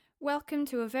Welcome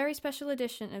to a very special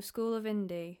edition of School of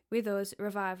Indie, with us,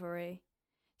 Revivalry.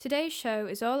 Today's show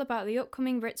is all about the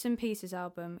upcoming Bits and Pieces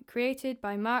album, created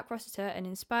by Mark Rossiter and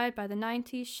inspired by the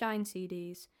 90s Shine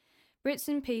CDs. Bits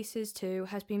and Pieces 2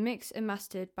 has been mixed and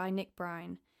mastered by Nick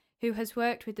Brine, who has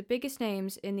worked with the biggest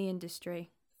names in the industry.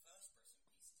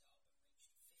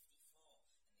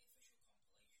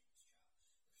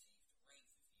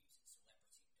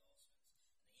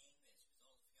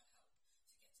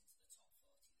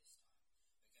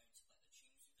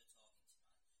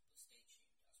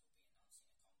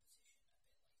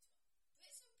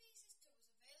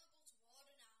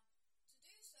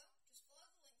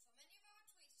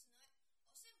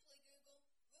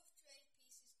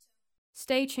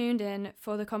 Stay tuned in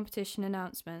for the competition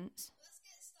announcements. Let's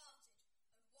get started.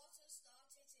 And what a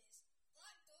start it is.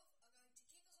 Black Dove are going to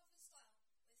kick us off in style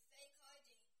with Fake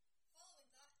ID.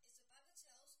 Following that is a Bag of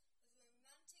Tales with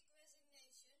Romantic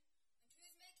Resignation and Who's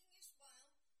Making You Smile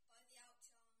by the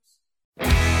Outcharms.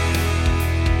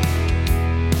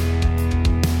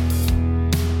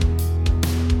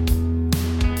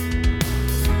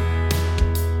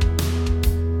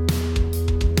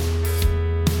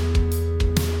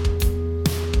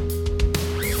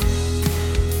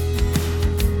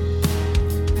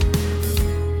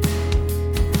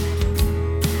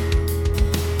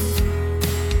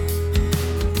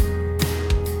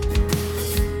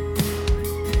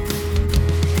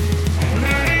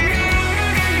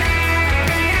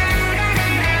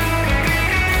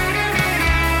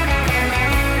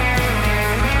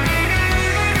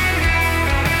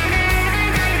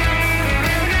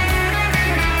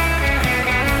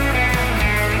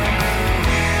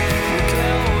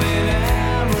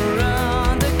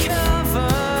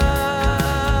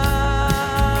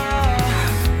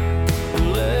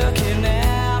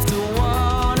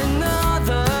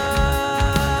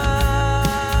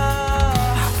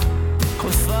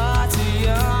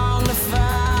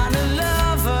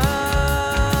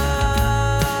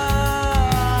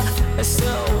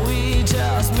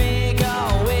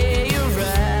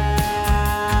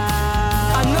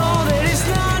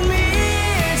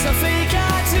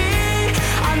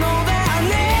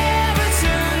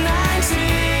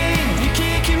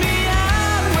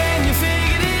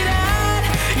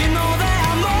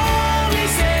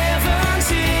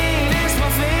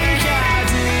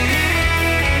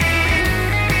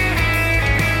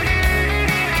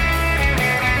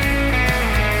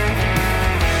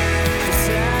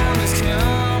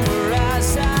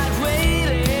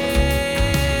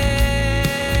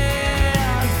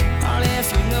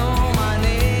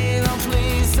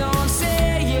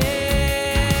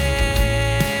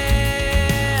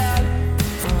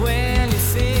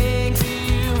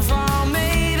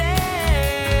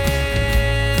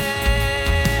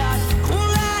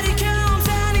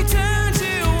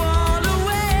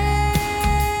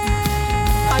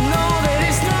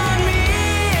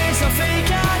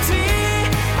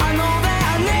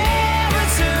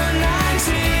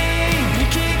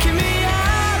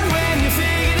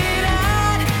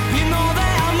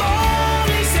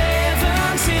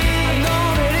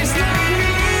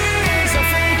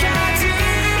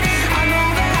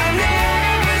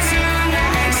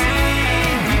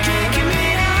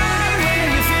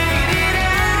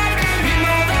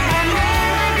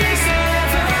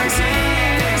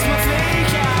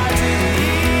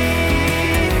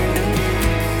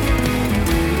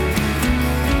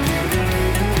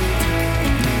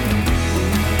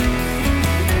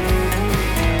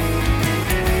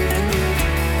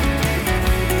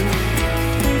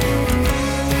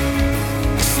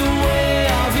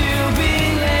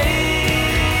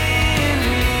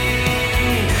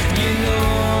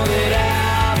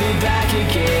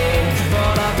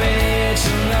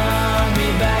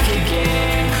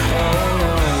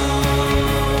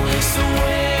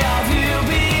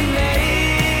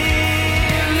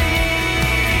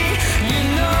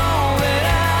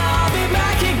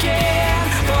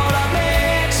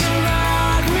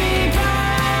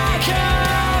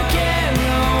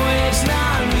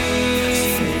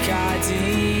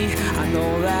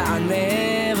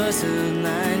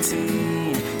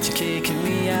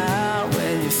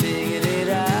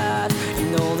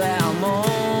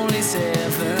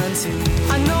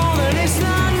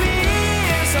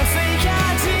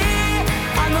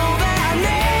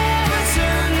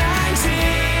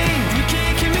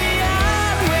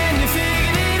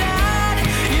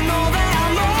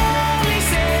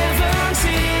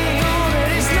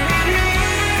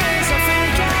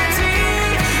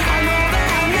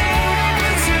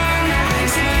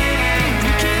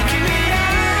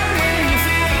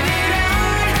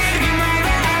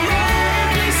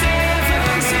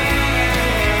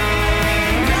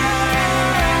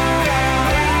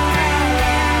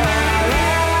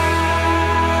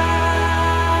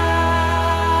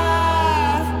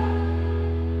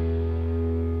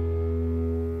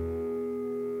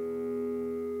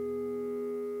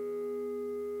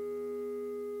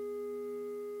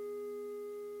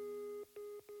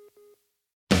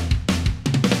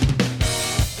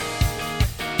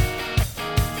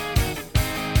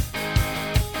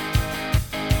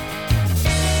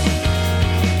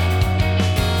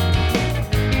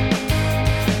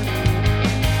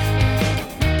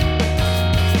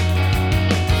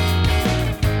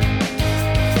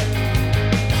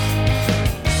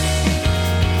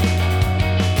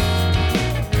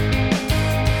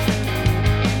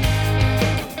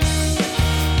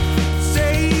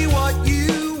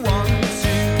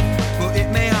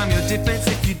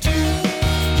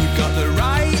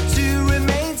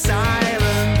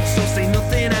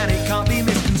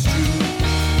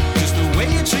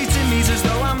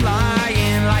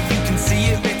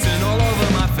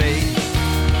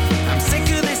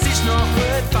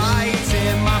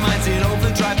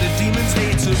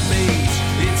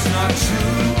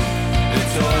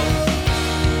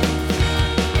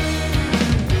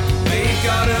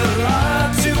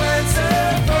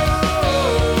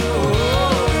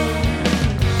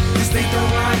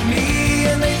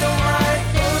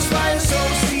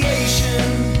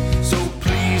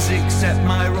 accept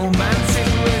my romantic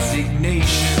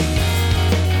resignation.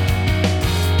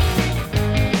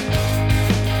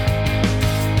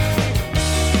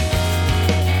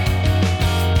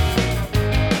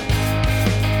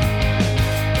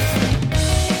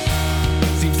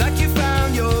 Seems like you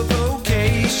found your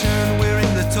vocation. We're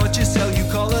in the torture cell you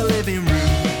call a living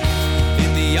room,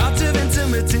 in the art of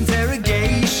intimate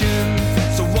interrogation.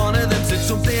 So one of them said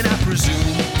something, I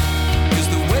presume, 'cause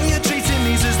the way you're treating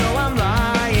me is as though I'm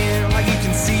lying, like you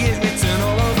can see it written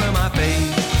all over my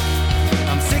face.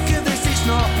 I'm sick of this, it's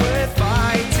not worth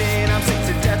fighting. I'm sick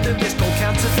to death of this cold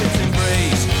counterfeit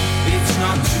embrace. It's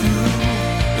not true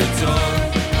at all.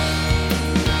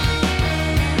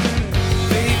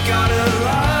 They've got a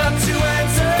lot to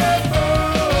answer for,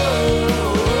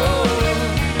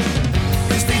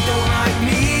 'cause they don't like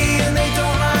me and they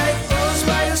don't like us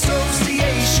by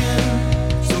association.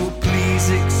 So please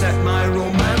accept my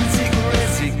romantic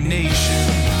resignation.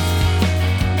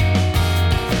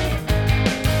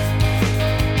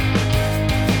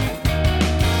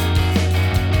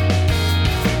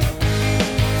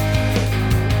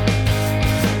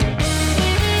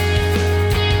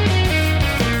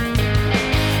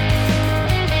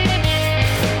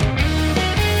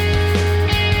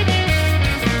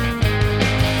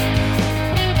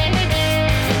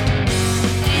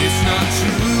 It's not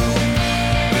true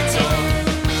at all.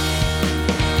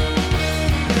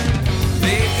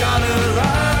 They've got a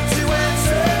lot to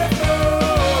answer for,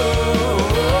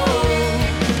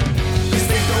 'cause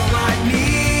they don't like me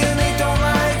and they don't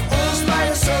like us by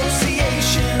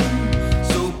association.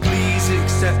 So please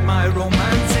accept my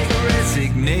romantic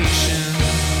resignation.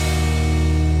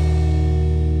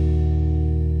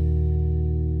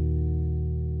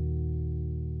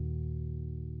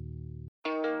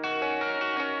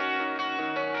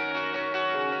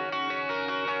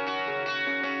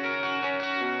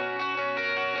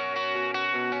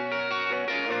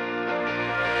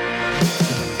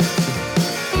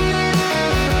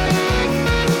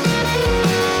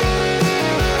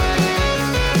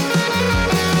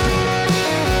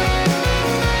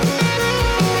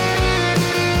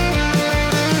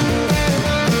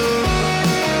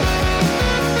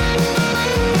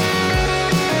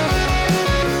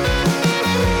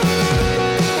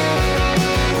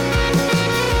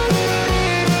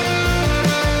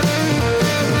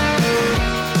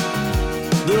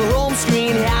 The home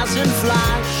screen hasn't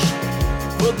flashed,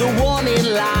 but the warning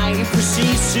light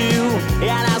proceeds to,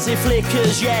 and as it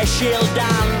flickers, yeah, she'll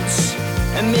dance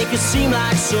and make it seem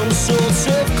like some sort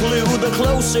of clue. The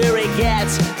closer it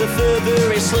gets, the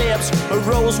further it slips. A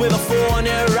rose with a thorn,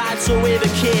 a right or with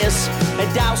a kiss. A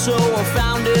doubt so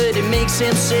unfounded, it makes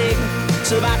him sing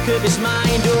to the back of his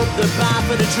mind, up the bar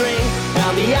for the drink.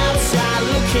 On the outside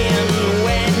looking,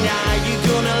 when are you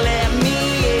gonna let me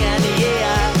in?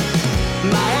 Yeah,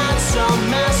 my heart's on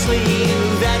my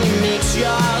sleeve, and you mix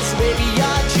yours with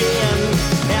your gin.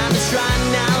 And I'm trying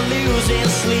now, losing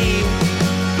sleep.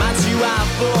 Mine to have,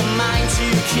 but mine to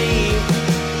keep.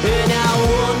 And I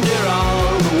wonder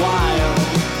all the while,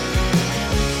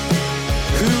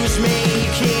 who's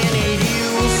making you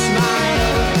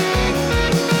smile?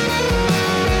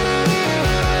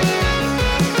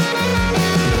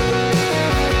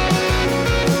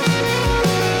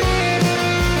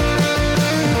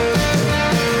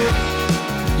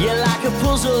 You're like a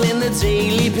puzzle in the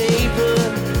daily paper.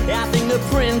 I think the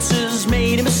printer's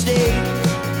made a mistake,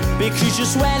 because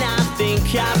just when I think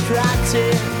I've cracked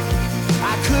it,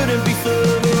 I couldn't be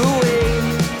further away.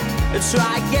 I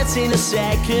try getting a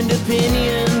second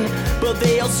opinion, but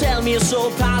they'll tell me it's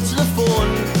all part of the fun.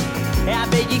 I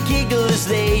bet you giggle as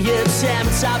they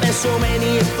attempt. I bet so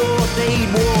many thought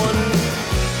they'd won.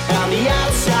 On the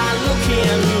outside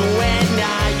looking, when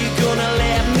are you gonna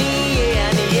let me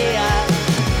in? Yeah,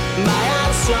 my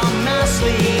heart's on my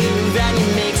sleeve, and you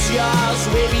mix yours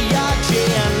with your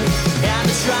gin. And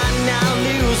I try now,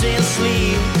 losing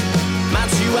sleep.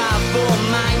 Mine to have, but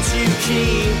mine to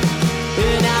keep.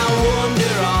 And I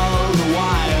wonder all the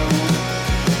while,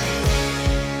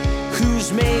 who's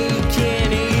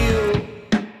making you?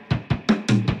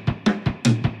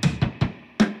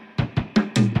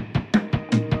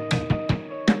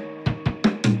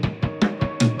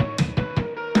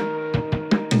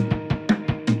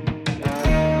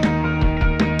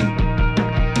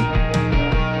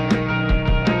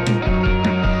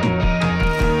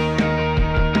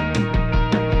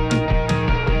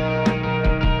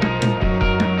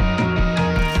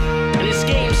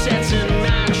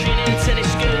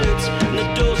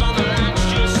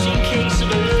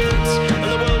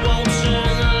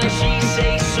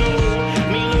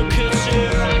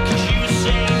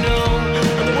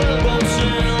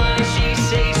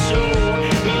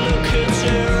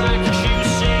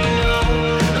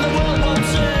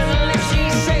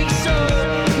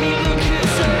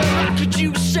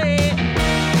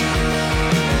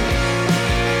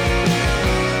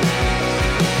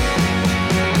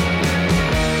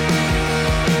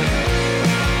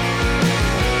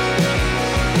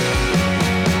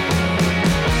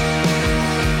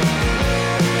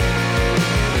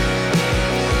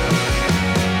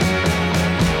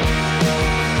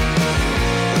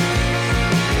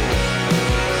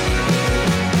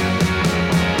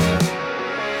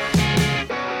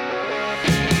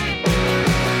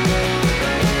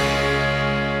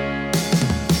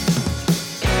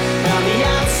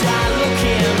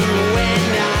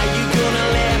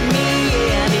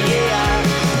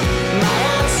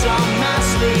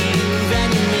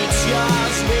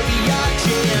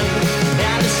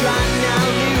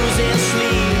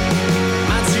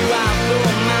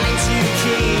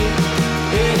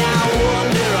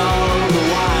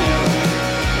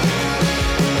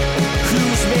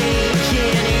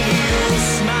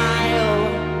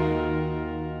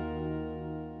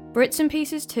 Bits and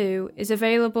Pieces 2 is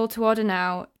available to order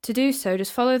now. To do so,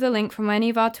 just follow the link from any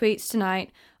of our tweets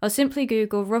tonight or simply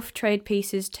Google Rough Trade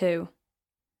Pieces 2.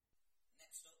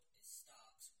 Next up is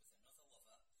Starks with Another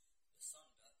Lover,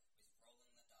 Lasonda with Rolling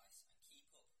the Dice, and Keep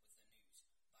Up with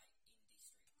the News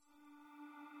by Indie Street.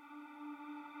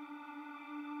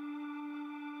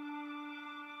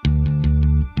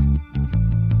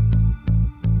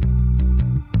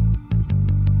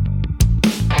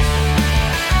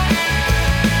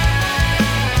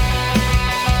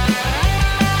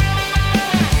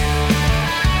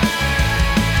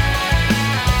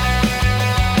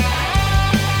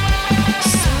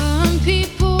 Some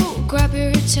people grab your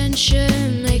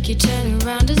attention, make you turn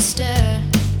around and stare.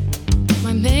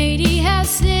 My mate, he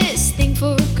has this thing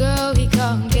for a girl, he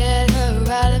can't get her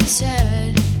out of his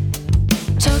head.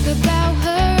 Talk about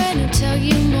her and he'll tell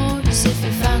you more, as if he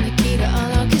found the key to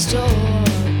unlock his door.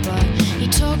 But he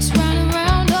talks round and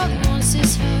round, all he wants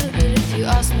is her. But if you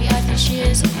ask me, I think she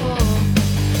is a whore.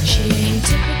 She ain't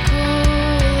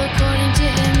typical, according to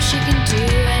him. She can do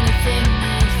anything,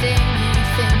 anything,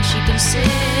 anything. She can sing.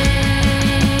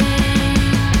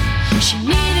 She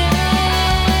needed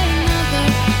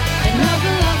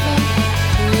another lover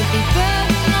who would be better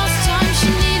than last time. She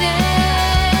needed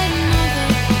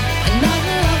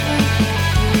another lover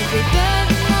who would be better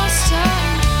than last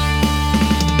time.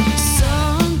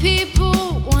 Some people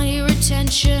want your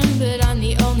attention, but I'm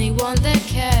the only one that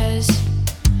cares.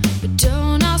 But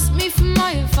don't ask me for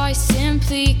my advice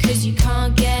simply 'cause you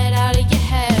can't get out of your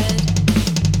head.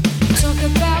 Talk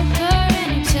about her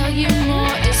and he'll tell you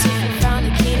more, as if he found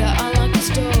the key to unlock his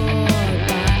door.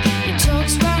 But he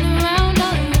talks round and round,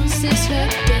 all he wants is her.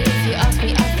 But if you ask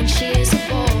me, I think she is a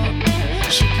bore.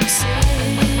 She can sing.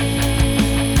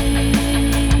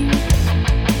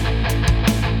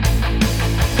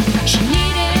 She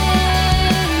needed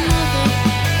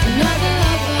another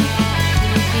lover who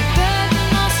would be better than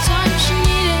last time. She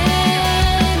needed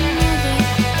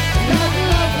another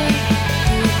lover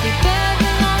who would be better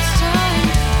than last time.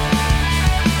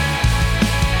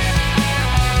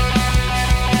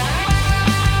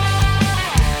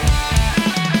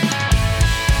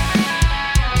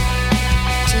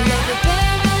 To love her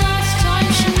better than last time.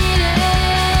 She needed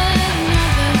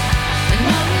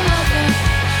another lover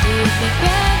who would be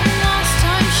better than last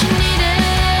time. She needed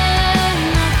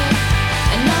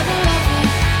another lover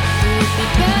who would be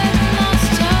better than last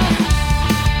time.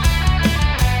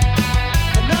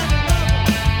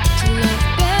 To love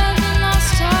better than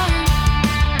last time.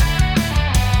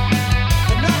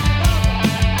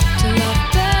 To love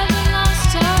better than last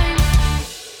time.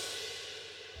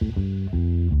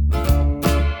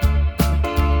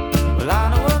 Well, I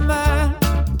know a man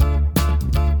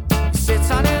who sits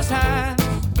on his hands,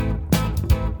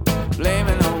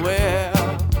 blaming the will,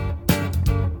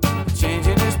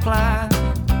 changing his plan.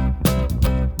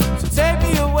 So take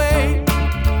me away,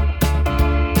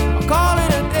 I'll call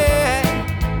it a day.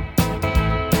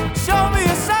 Show me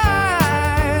a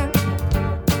sign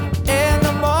in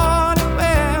the morning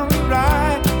when we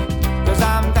ride, 'cause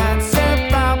I'm dancing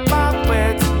round my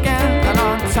wits again, and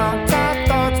on tongue-tied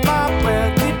thoughts my will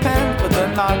depend. But the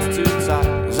knot's too tight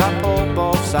as I pull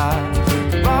both sides.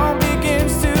 The wrong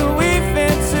begins to weave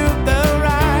into the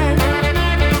right.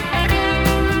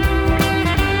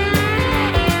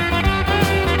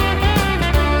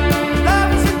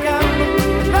 Love is a gamble,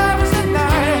 love is a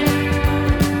night.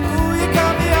 Ooh, you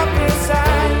got me up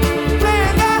inside.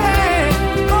 Playing the hand,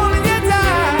 only you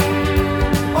die.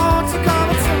 Won't you come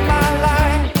into my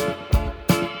life?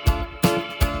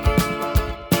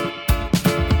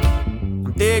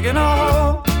 I'm digging a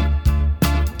hole,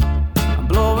 I'm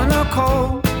blowing a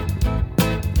cold.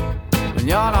 When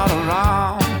you're not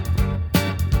around,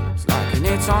 it's like an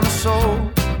itch on the soul.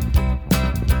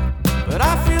 But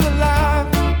I feel alive,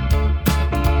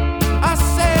 I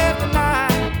save the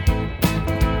night.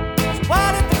 So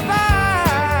what if the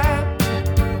vibe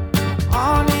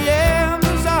on the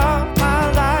embers of my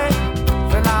life?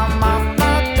 When I'm off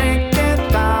my thinking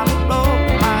down the road,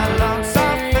 my lungs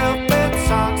are filled with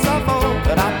songs of old.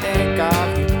 But I think of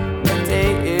you when the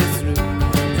day is through.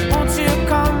 So won't you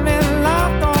come in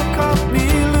loud, don't cut me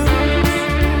loose.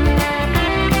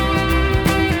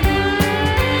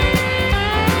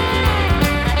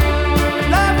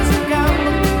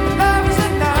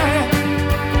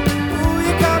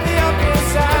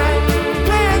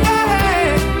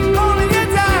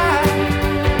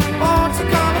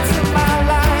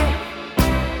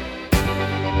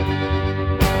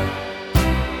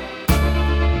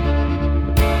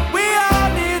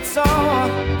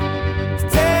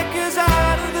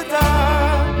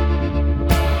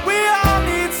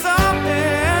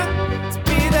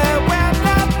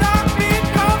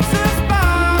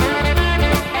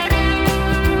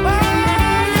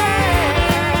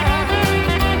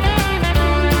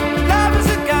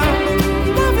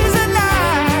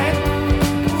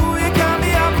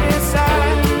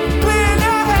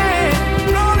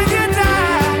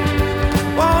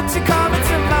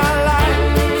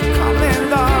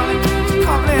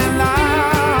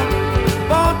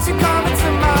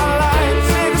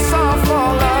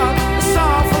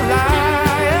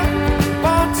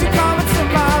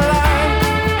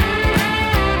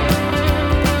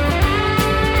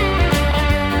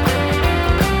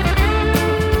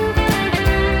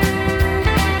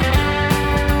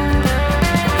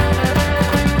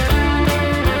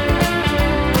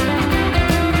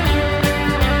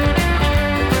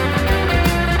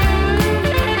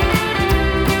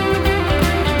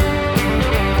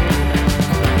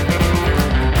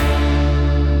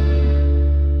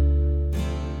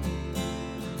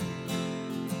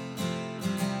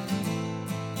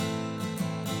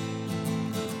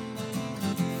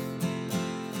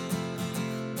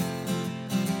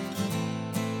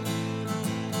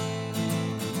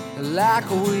 Like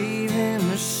a wave in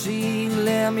the sea,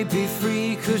 let me be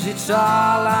free, 'cause it's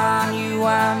all on you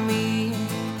and me.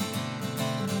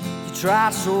 You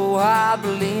tried so hard,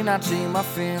 but lean not to my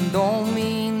friend. Don't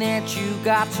mean that you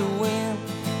got to win,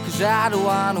 'cause I don't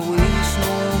wanna waste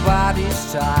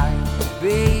nobody's time.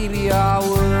 Baby, our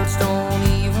words don't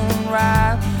even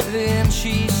rhyme. Then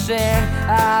she sang,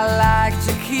 I like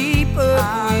to keep up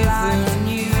with the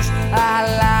news. I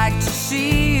like to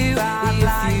see you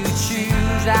if you choose.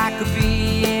 I could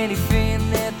be anything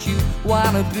that you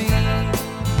wanna be.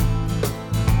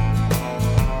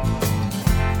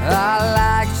 I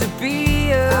like to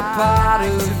be a part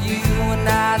of you, and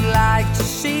I'd like to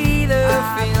see the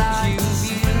things you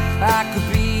view. I could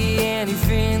be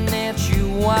anything that you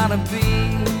wanna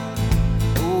be.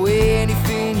 Oh,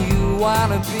 anything you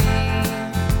wanna be.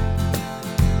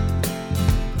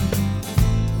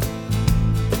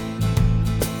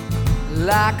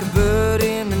 Like a bird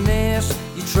in the nest,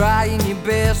 you're trying your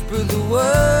best, but the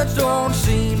words don't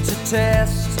seem to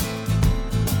test.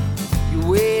 You're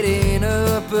waiting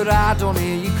up, but I don't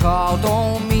hear you call.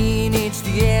 Don't mean it's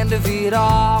the end of it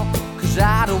all, 'cause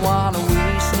I don't wanna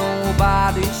waste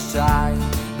nobody's time.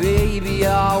 Baby,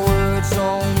 our words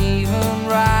don't even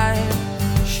rhyme.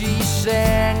 She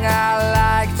sang, I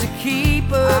like to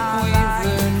keep up with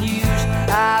the news.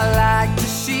 I like to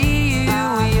see you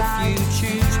if you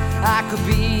choose. I could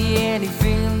be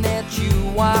anything that you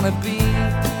wanna be.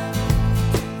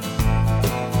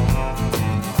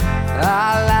 I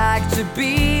like to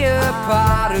be a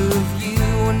part of you,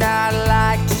 and I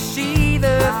like to see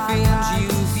the things you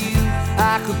view.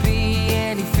 I could be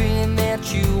anything that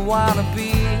you wanna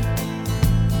be.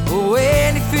 Oh,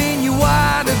 anything you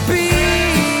wanna be.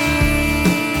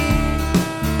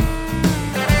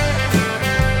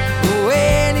 Oh,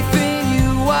 anything you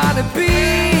wanna be.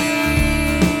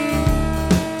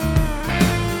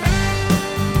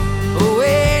 Oh,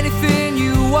 anything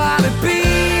you wanna be.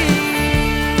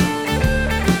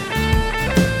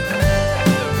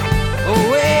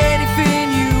 Oh, anything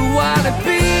you wanna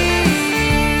be.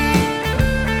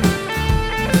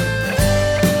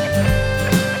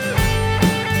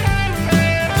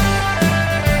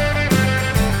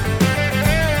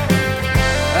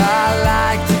 I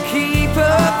like to keep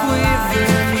up with the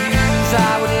news.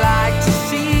 I would like to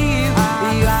see you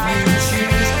if you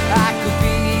choose. I could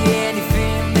be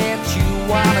anything that you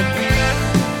wanna be.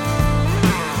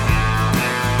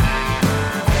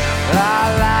 I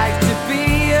like to be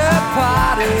a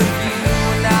part of you,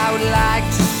 and I would like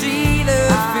to see the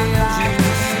things you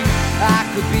see. I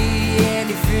could be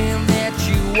anything that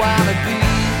you wanna be.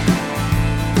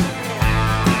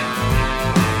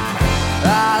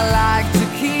 I like to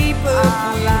keep up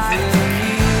with the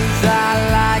news. I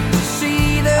like to see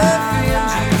the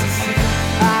things you see.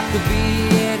 I could be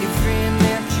anything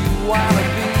that you wanna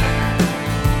be.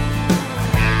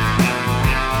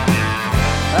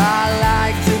 I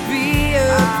like to be a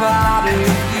part of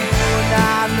you, and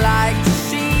I'd like to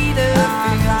see the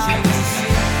things you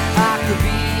see. I could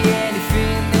be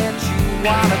anything that you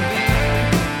wanna be.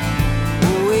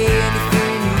 Oh,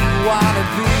 anything you wanna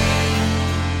be.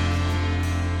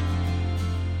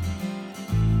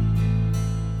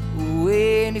 Oh,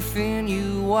 anything you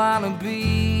wanna be.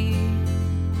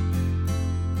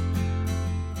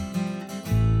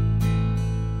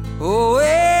 Oh,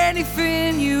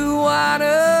 anything you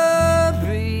wanna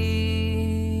be.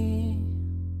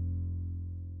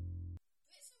 Bits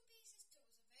and Pieces 2 is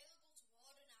available to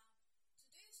order now. To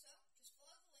do so, just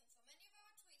follow the link from any of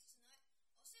our tweets tonight,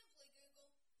 or simply Google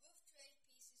Rough Trade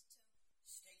Pieces 2.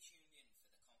 Stay tuned in for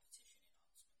the competition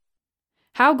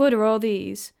announcement. How good are all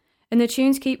these? And the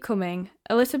tunes keep coming.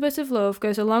 A Little Bit of Love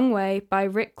Goes a Long Way by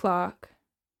Rick Clark.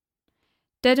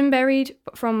 Dead and Buried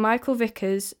from Michael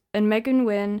Vickers and Megan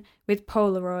Wynn with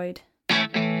Polaroid.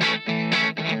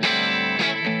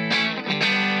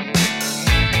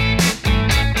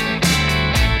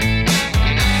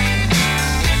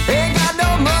 Ain't got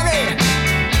no money,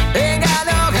 ain't got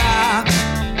no car,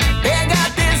 ain't got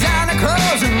designer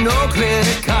clothes and no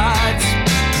credit cards.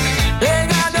 Ain't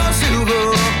got no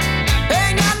silver,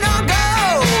 ain't got no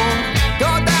gold.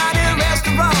 Don't dine in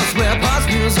restaurants where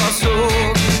prostitutes are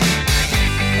sold.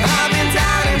 I've been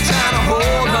down and trying to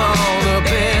hold on the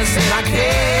best that I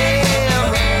can.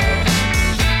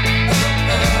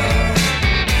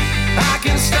 I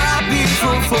can stop you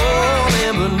from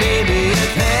falling, but maybe you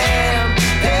can.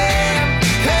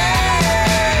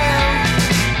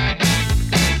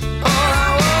 All I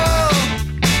want,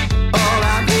 all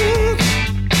I need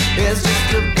is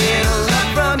just a bit of love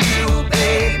from you,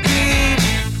 baby.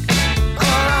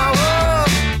 All I want,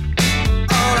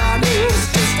 all I need is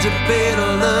just a bit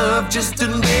of love, just a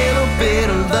little bit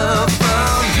of love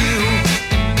from you.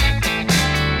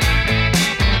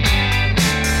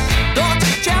 Don't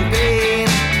jump in,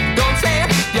 don't say a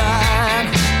word.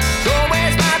 Don't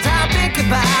waste my time thinking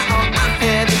about all I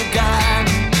have in God.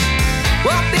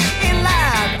 One thing in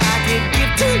life I can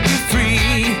give to you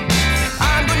free.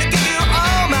 I'm gonna give you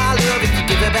all my love if you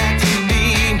give it back to me.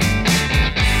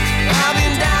 I've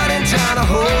been down and trying to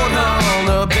hold on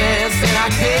the best that I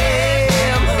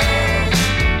can.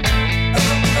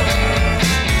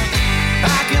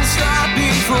 I can stop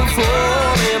you from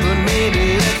falling, but maybe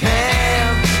I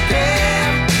can.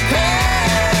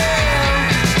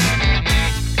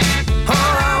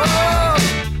 All I want,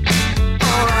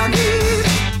 all I need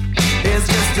is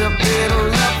just a bit of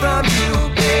love from you,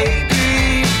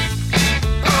 baby.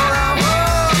 All I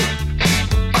want,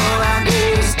 all I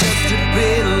need is just a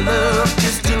bit of love,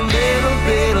 just a little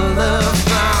bit of love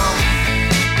from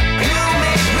you.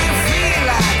 Make me feel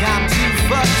like I'm 2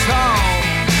 foot tall.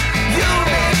 You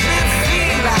make me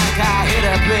feel like I hit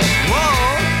a brick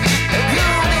wall. You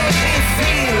make me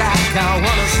feel like I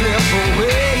wanna slip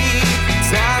away. It's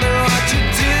not what you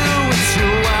do, it's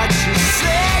what you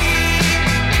say.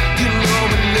 You know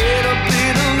a little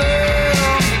bit of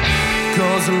love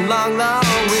goes a long,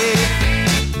 long way.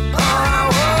 All I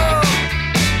want,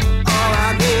 all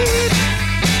I need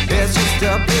is just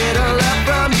a bit of love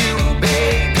from you,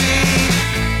 baby.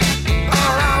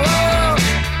 All I want,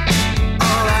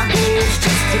 all I need is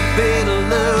just a bit of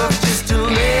love, just a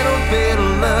little bit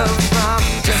of love from,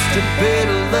 just a bit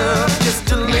of love,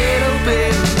 just a little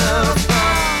bit of love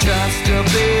from, just a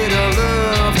bit of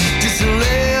love, just a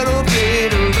little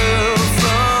bit of love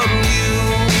from you.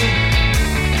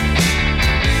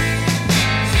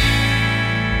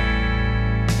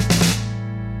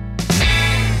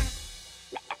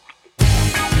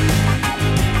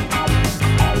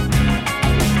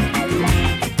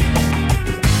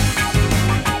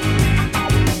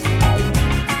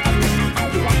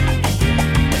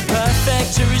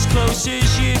 Perfect or as close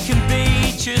as you can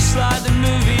be, just like the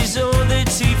movies or the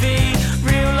TV.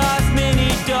 Real life mini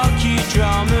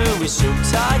docudrama with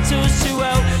subtitles to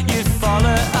help you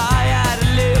follow. I had a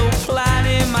little plan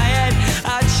in my head,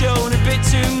 I'd shown a bit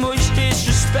too much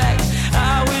disrespect.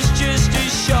 I was just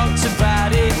as shocked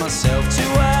about it myself to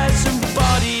hurt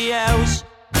somebody else.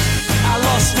 I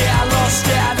lost it,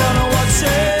 I don't know what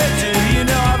to do. You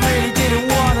know I really didn't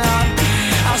wanna.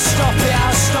 I'll stop it,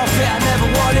 I never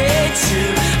wanted to.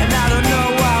 And I don't know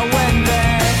why I went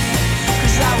there,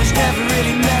 'cause I was never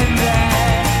really meant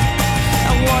there.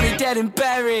 I wanted dead and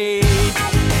buried.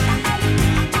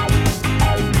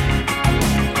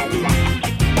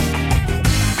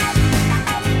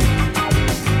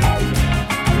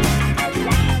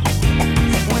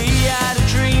 We had a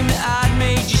dream that I'd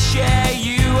made you share.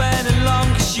 You went along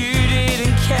 'cause you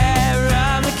didn't care.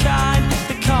 I'm the kind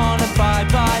that can't abide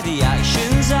by the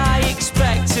actions I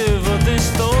expect of others.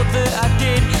 Thought that I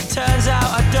did, turns out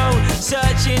I don't.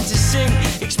 Searching to sing,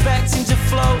 expecting to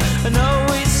float. I know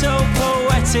it's so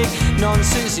poetic,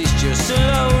 nonsense, it's just a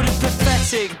load of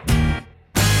pathetic.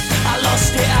 I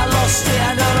lost it,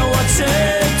 I don't know what to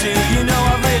do. You know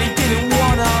I really didn't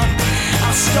wanna.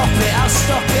 I'll stop it,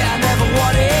 I never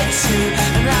wanted to.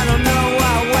 And I don't know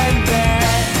why I went there,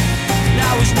 and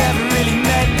I was never really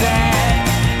meant there.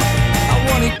 I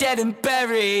wanted dead and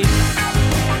buried.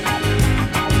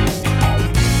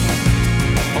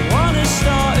 I wanna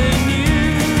start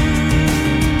anew,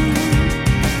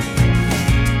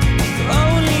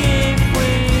 only if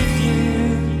with you.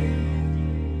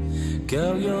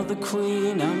 Girl, you're the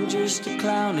queen, I'm just a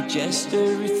clown, a jester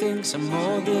who thinks I'm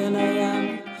more than I am.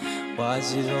 Why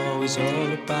is it always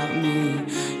all about me?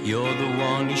 You're the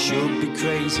one who should be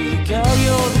crazy. Girl,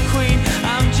 you're the queen,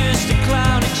 I'm just a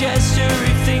clown, a jester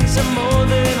who thinks I'm more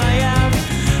than I am.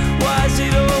 Why is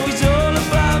it always all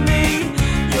about me?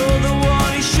 You're the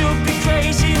one who should be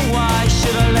crazy. Why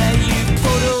should I let you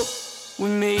put up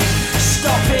with me?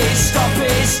 Stop it, stop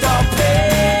it, stop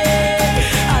it.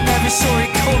 I never saw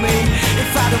it coming. If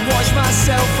I'd have watched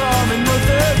myself from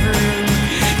another room,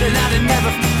 then I'd have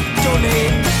never done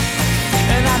it,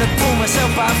 and I'd have pulled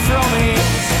myself back from it.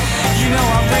 You know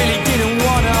I really didn't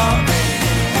wanna,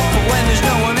 but when there's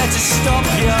no one there to stop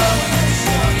you,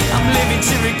 I'm living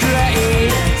to regret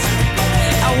it.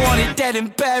 I want it dead and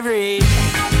buried.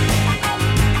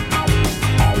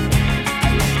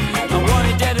 I want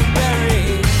it dead and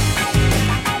buried.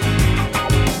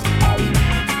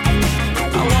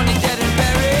 I want it dead and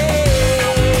buried.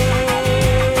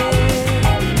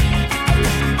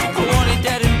 I want it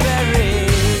dead and buried.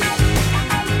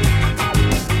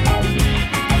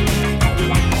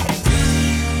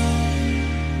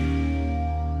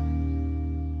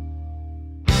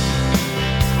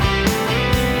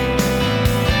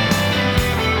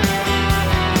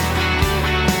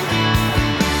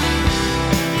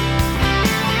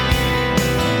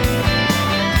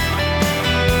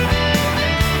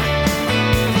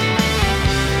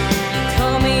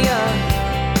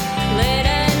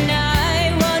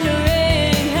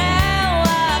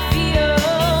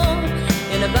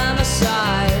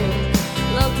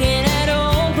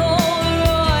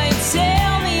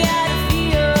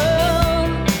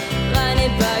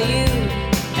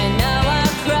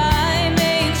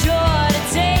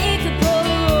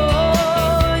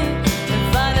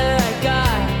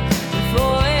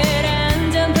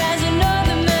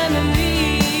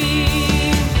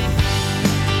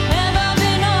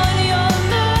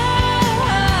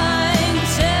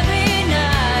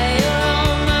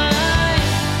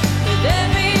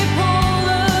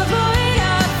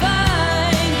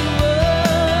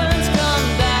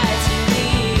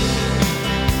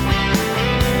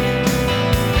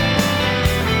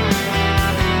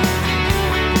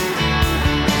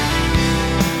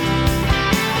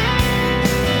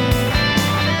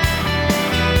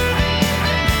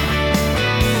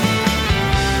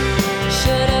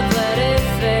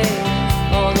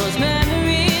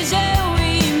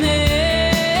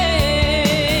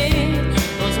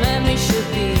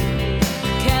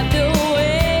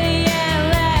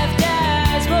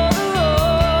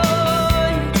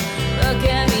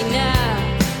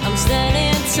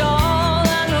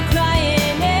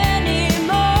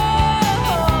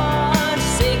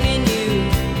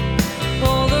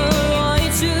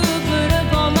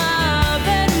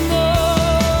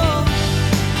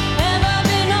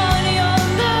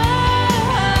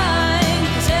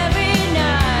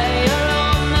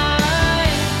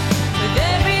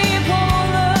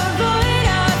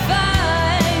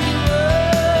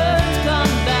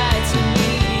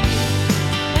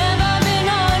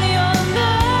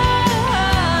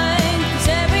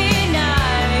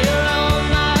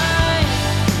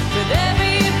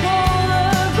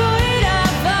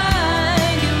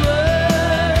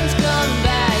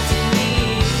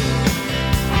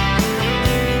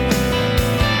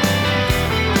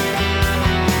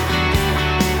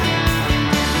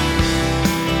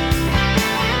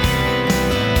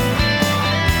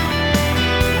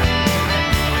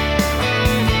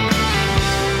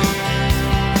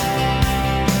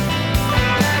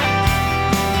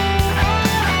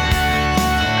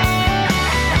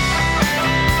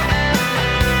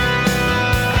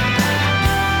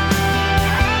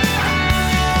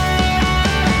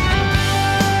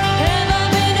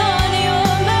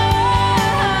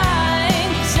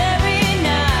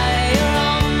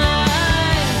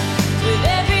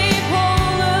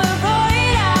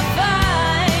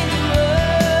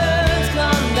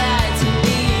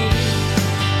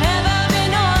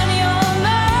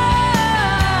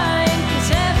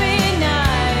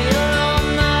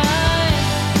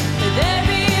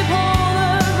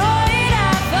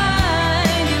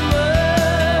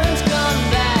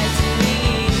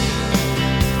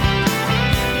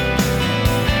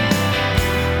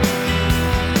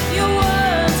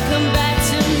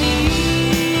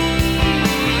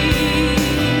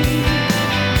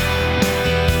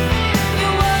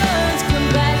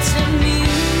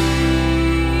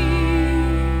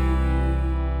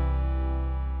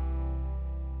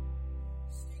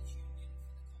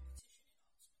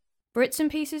 Bits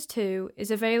and Pieces 2 is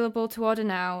available to order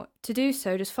now. To do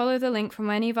so, just follow the link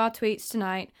from any of our tweets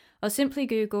tonight or simply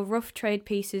Google Rough Trade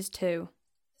Pieces 2.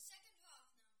 The second half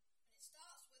now, and it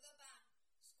starts with a bang.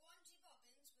 Squangy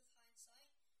Bobbins with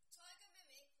Hindsight, Tiger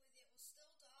Mimic with It Was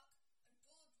Still Dark, and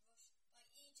Broad Rush by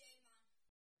E.J. Mann.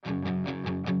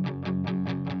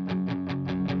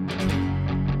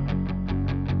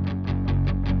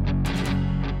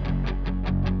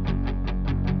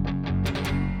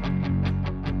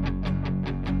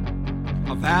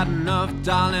 I've had enough,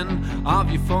 darling,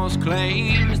 of your false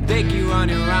claims. Dick you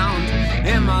running around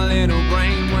in my little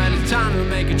brain when it's time to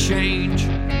make a change.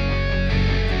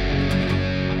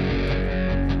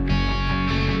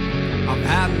 I've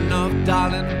had enough,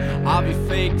 darling, of your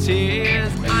fake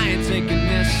tears. I ain't taking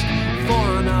this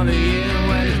for another year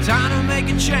when it's time to make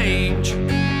a change.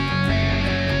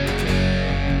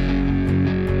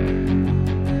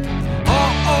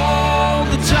 All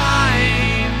the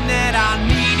time that I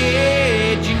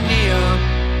needed you near,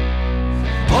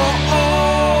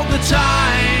 all the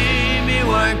time it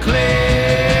weren't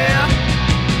clear,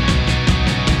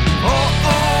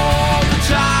 all the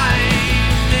time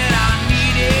that I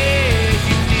needed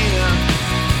you near,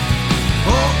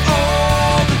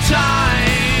 all the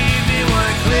time it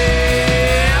weren't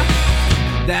clear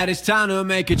that it's time to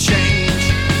make a change.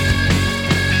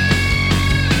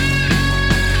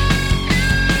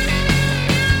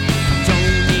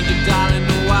 Darling,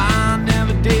 no, I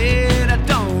never did. I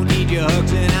don't need your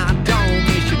hugs and I don't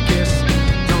miss your kiss.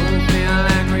 Don't feel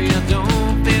angry, I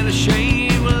don't feel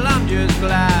ashamed. Well, I'm just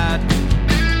glad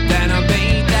that I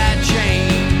made that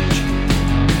change.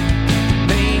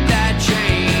 Made that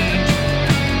change.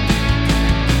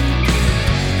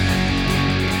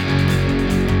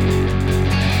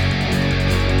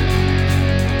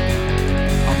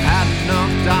 I've had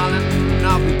enough, darling,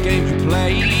 of the games we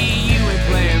play. You ain't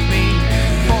playing me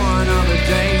for another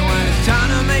day when it's time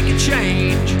to make a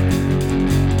change.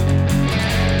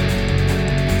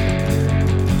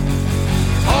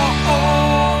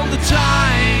 All the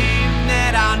time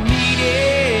that I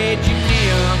needed you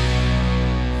near,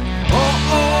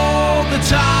 all the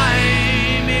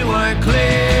time it weren't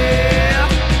clear,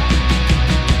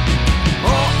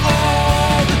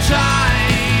 all the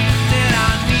time that I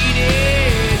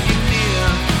needed you near,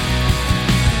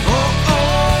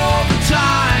 all the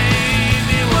time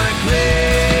it weren't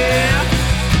clear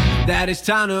that it's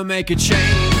time to make a change.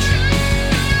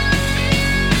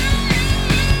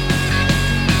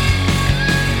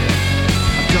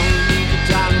 I don't need your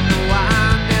darling, no, I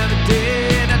never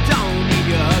did. I don't need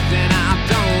your hugs and I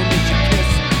don't need your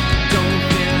kiss. Don't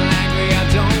feel angry, I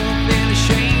don't feel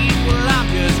ashamed. Well, I'm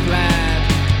just glad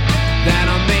that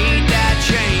I made that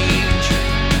change.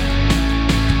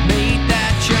 Made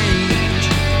that change.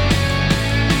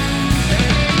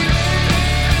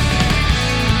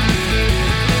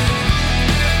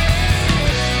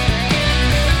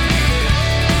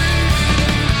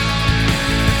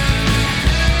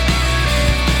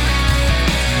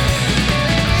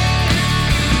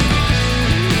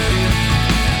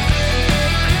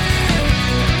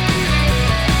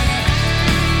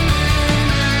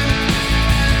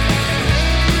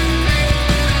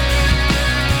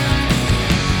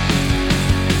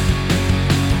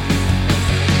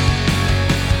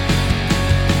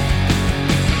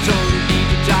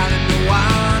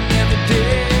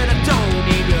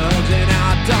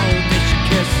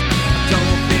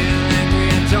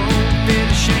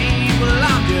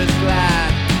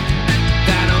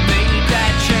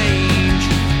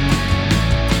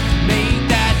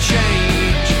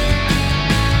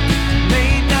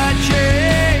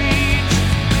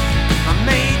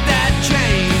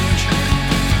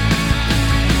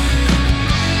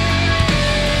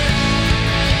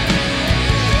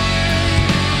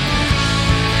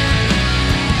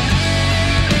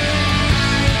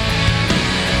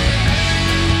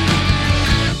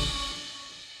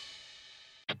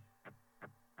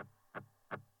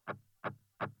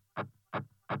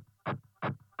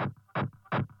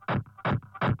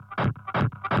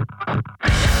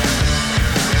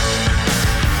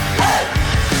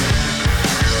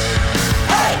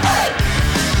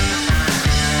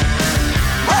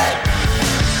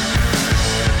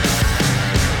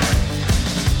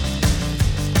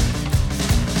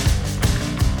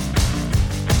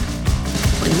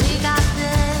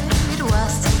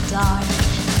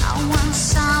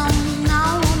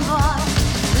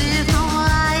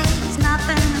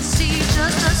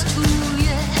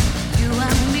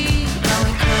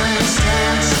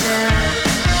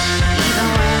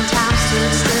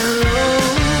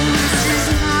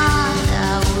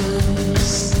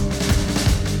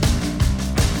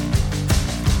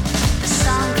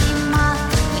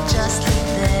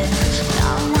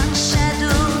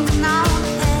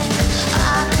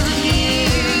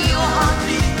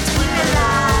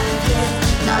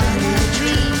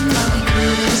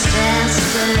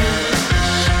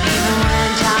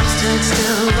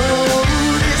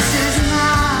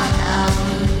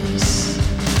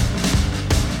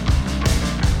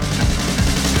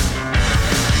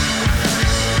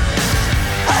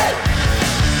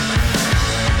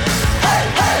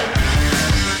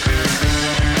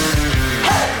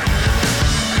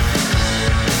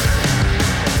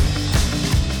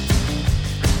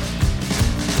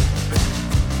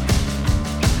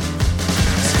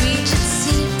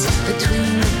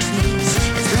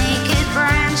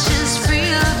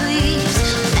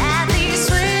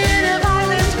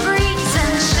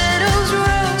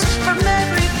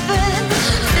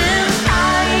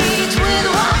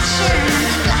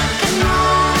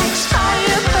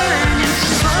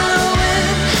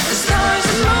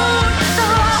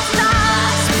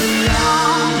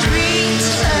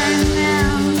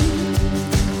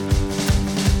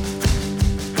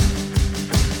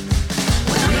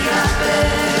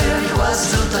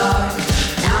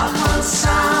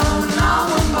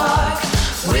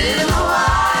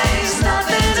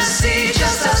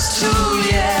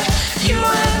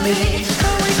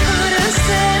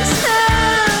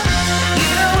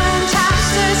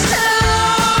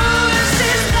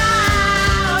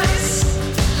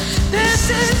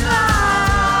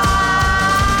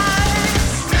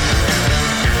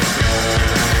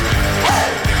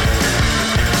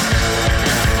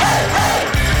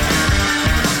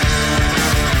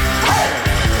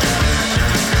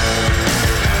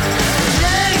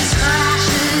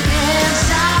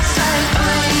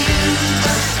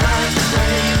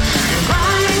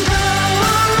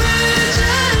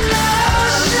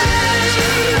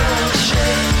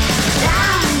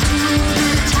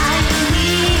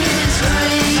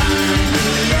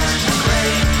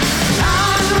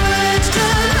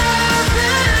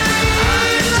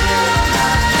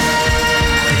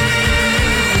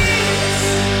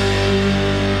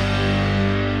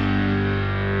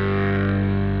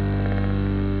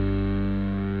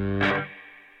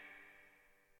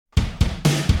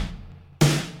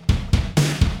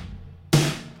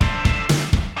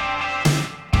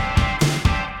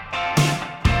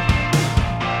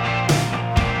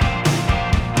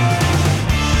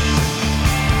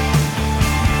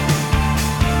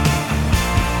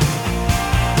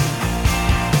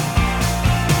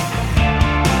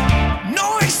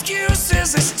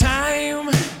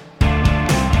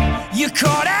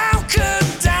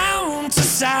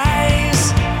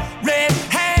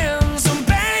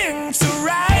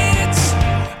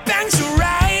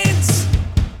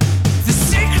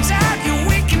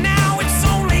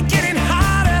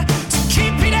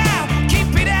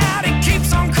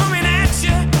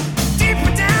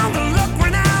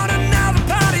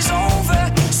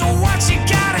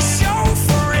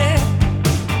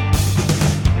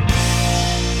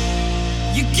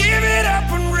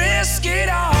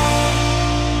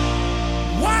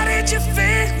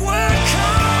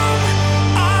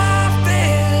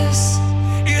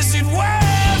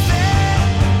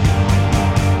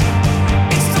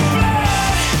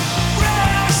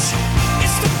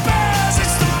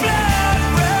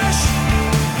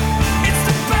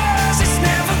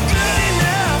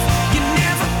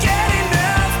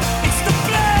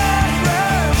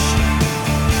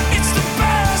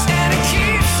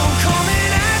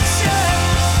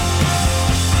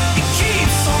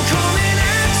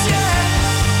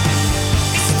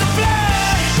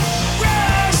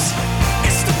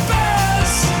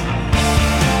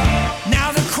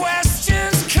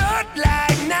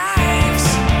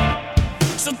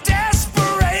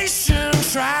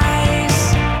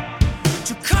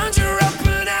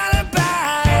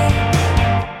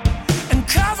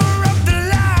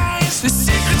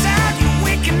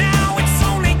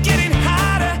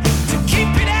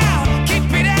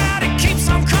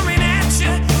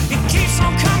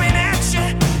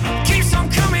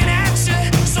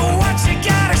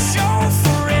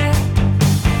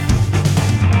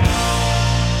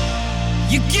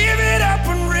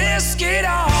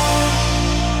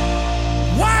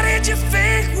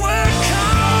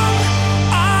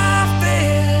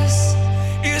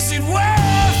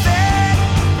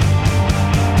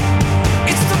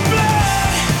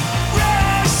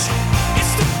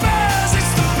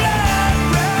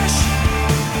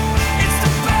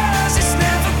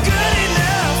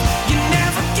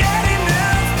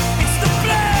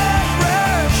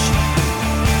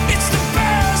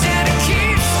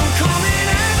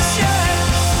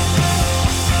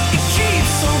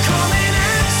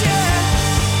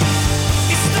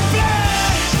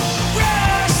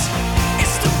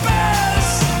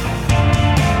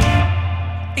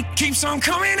 it keeps on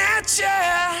coming at you.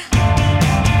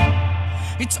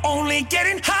 It's only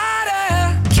getting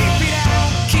harder.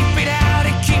 Keep it out,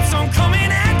 it keeps on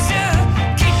coming at you.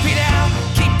 Keep it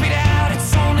out,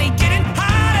 it's only getting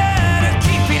harder.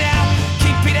 Keep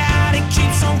it out, it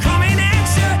keeps on coming at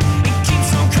you. It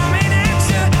keeps on coming at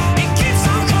you. It keeps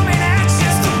on coming at you.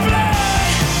 It's the blood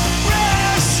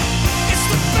rush. It's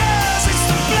the buzz. It's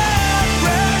the blood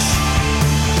rush.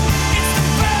 It's the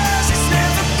buzz. It's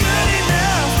never good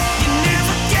enough. You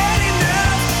never get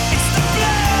enough. It's the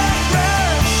blood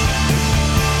rush.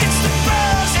 It's the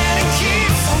buzz, and it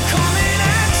keeps on coming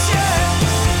at you.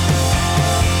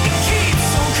 It keeps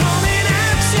on coming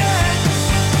at you.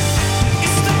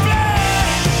 It's the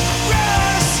blood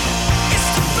rush. It's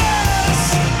the buzz.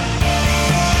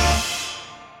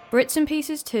 Brits and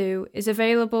Pieces 2 is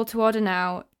available to order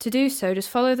now. To do so, just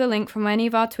follow the link from any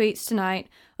of our tweets tonight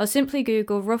or simply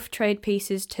Google Rough Trade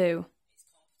Pieces 2.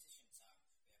 Simply like and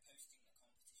retweet for a chance to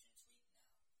win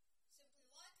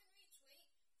a copy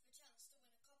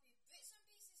of Brits and Pieces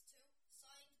 2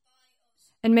 signed by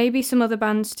us. And maybe some other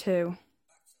bands too.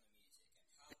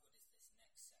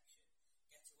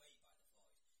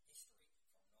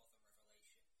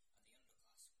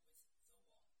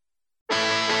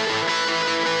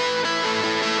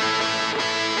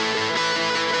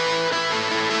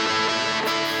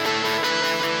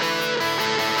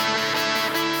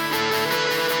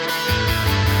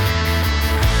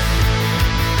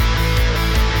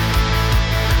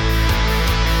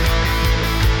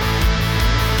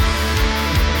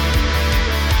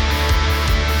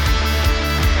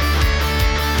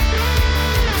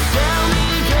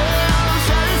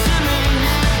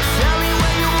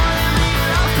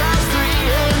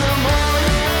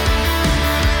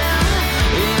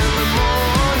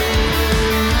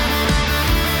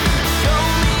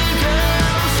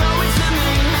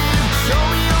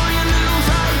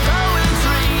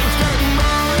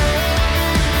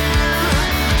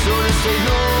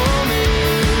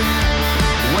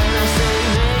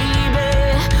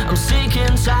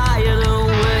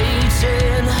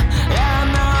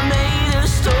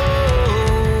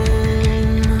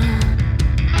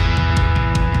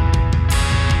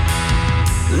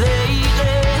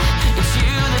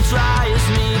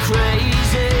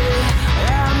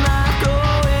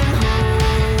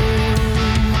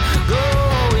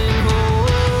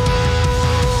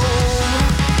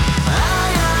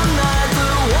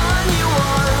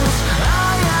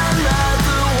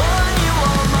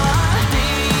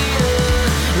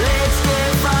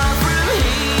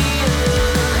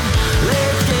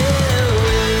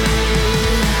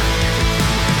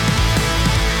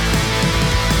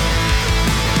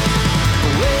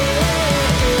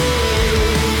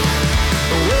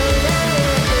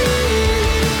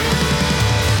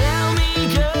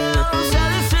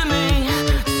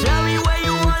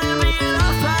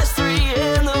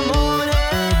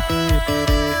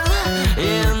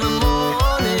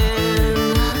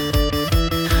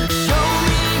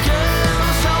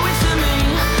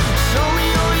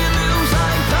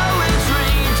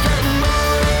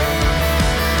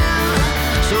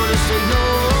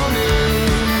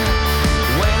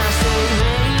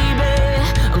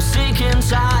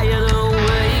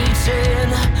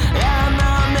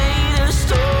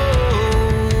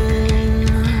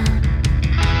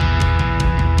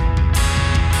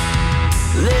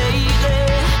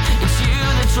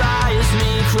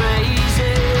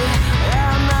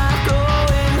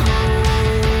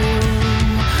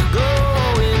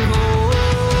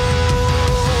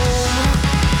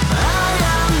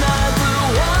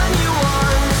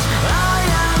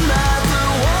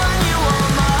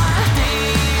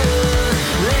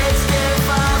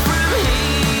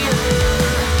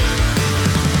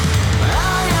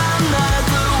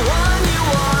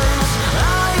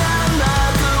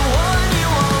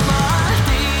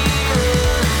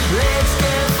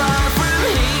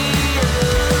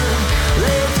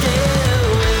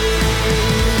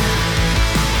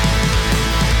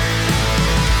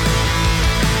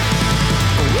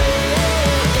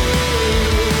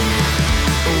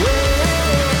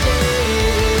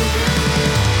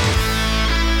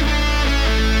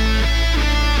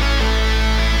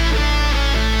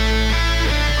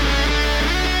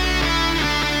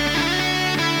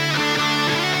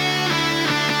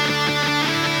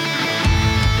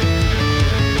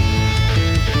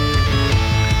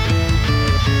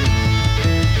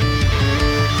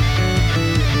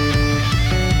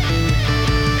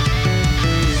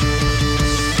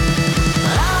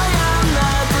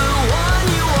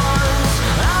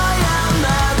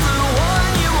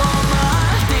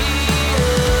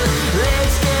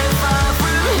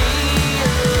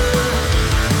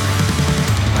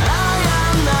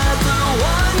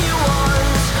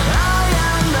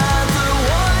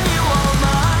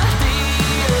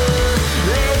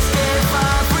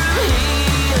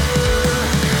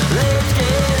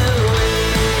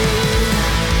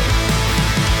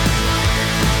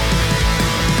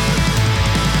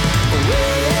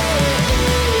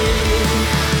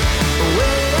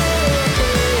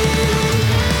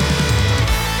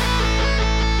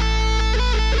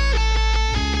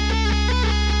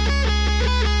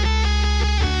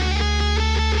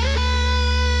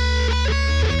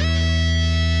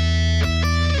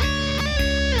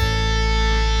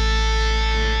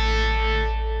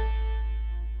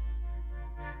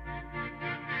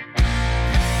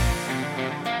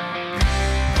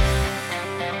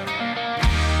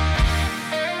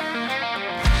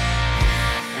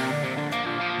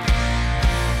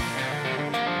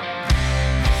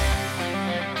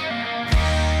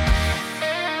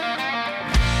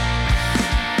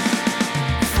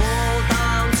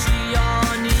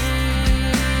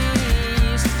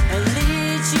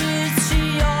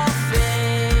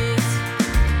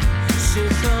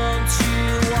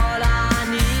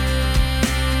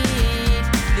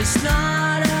 It's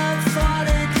not up for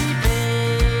the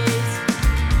debate.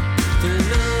 The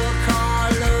look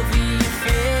all over your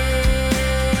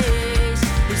face.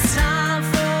 It's time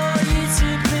for you to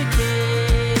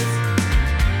placate.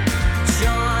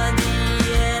 Join the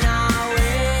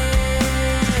NRA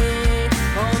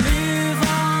or move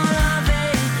on or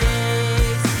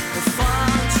vacate. The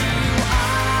fund you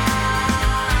out.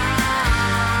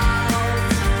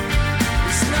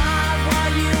 It's not what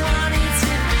you want it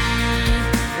to be.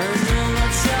 I know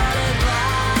what you're about.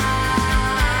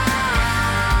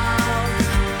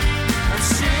 I'm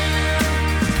sure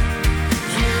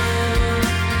you'll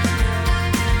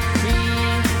be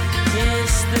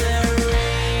history.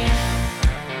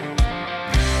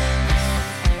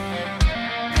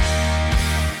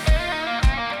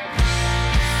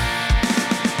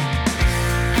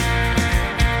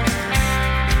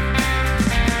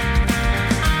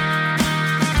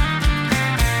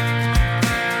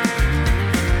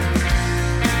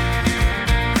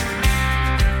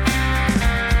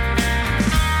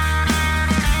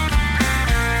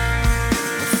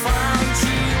 Found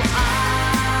you out.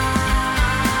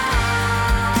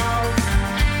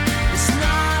 It's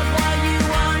not what you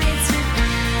want it to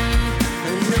be.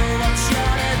 I know what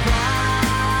you're about.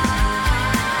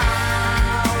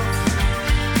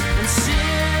 And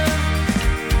soon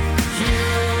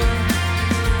you'll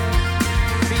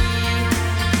be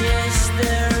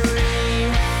history.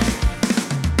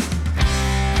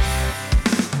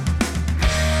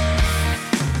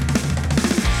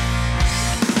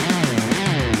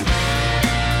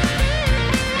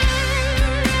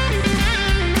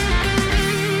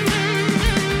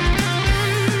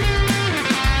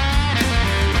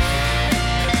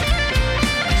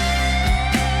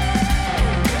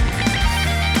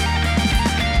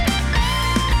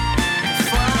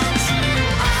 Found you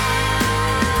out.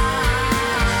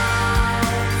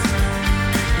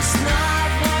 It's not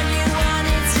what you want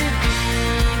it to be.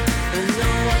 I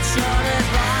know what you're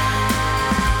about.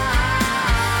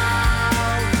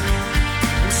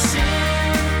 And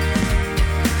soon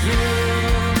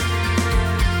you'll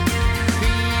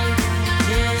be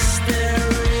history.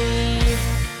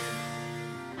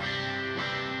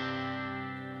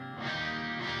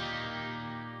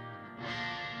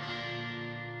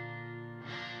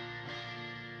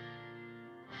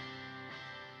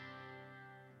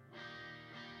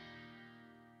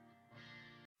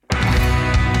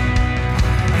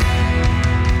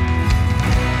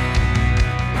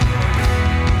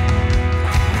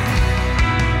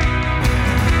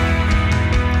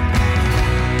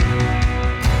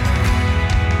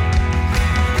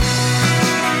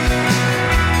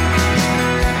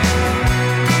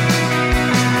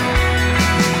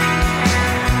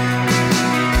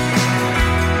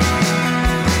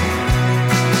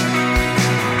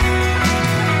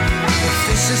 If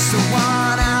this is the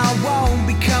one, I won't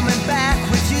be coming back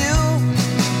with you.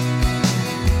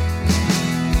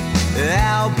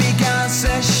 I'll be gone, so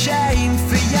shame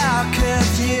for your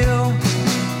curfew.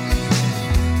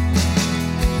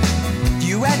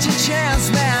 You had your chance,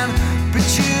 man, but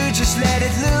you just let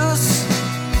it loose.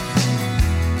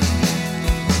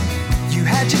 You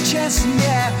had your chance, and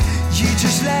yeah, you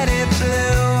just let it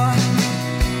blow.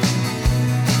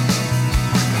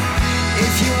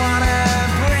 If you wanna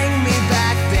bring me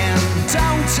back, then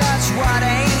don't touch what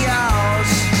ain't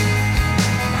yours.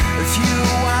 If you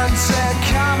want to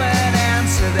come and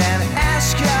answer, then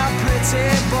ask your pretty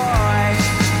boy.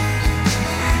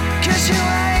 'Cause you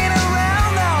ain't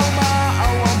around no more. I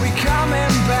won't be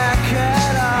coming back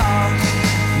at all.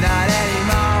 Not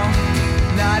anymore,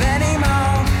 not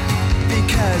anymore.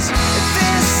 Because if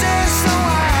this is the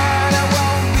one, I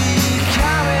won't be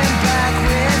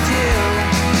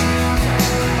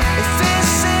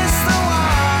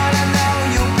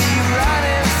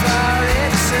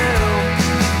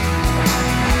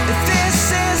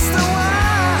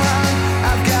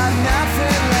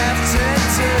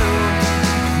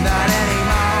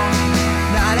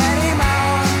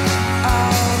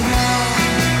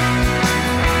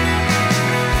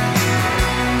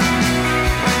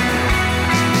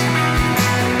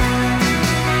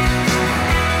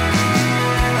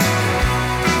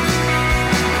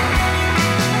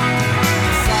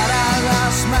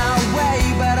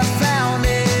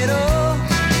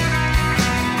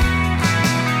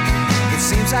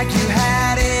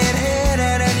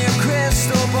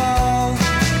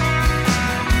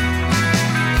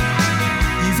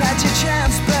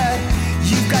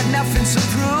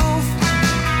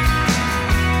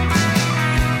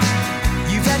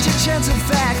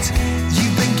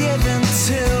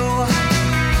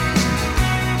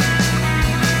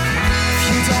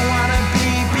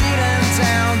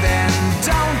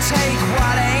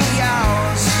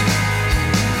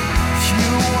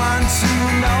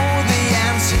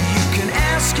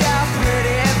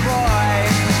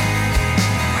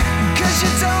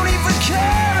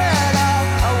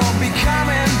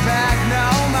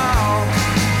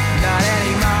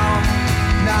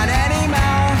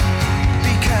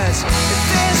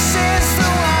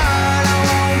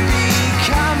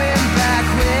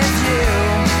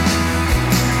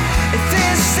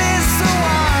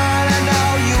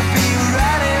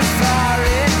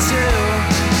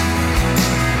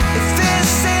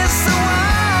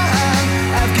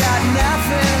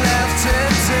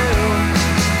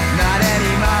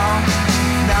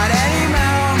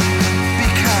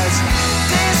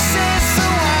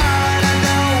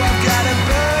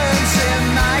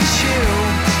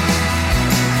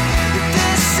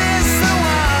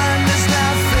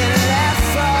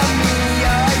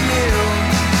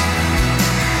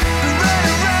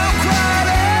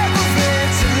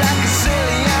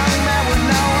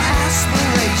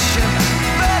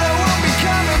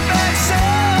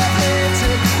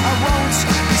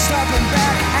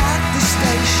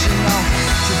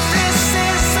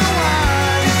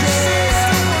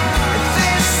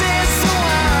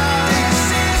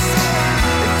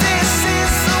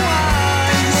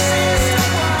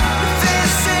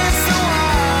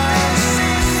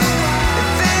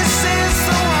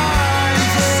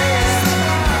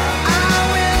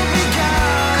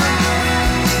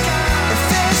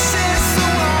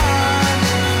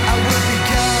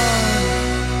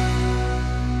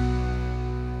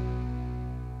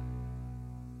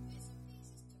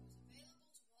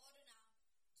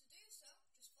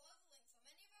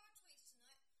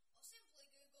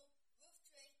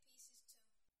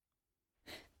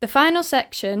The final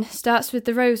section starts with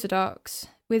the Rosadocs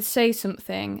with Say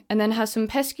Something, and then has some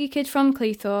pesky kid from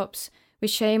Cleethorpes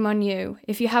with Shame on You,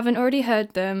 if you haven't already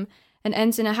heard them, and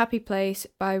ends in A Happy Place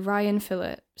by Ryan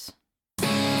Phillips.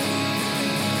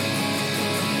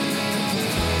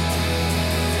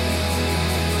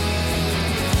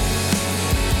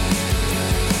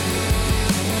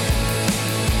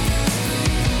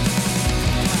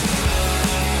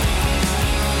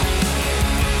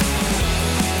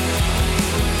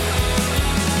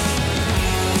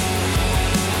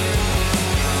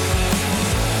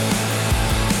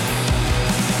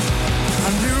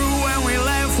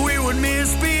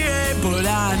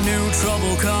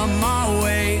 Trouble come my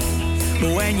way,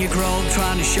 but when you grow up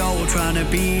trying to show, trying to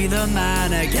be the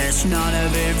man, I guess none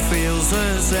of it feels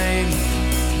the same.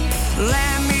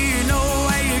 Let me know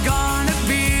where you're gonna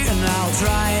be, and I'll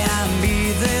try and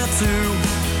be there too.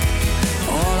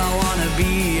 All I wanna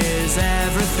be is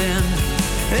everything,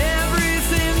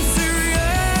 everything to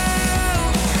you.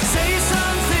 Say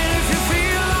something if you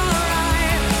feel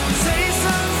alright, say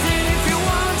something if you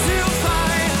want to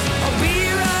fight. I'll be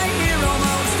right here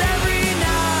almost every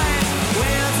night.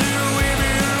 Where do we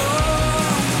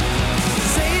belong?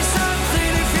 Say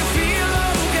something if you feel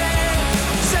okay,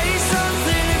 say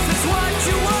something if it's what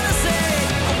you wanna say.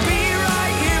 I'll be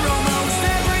right here almost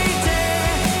every day.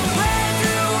 Where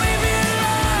do we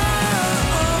belong?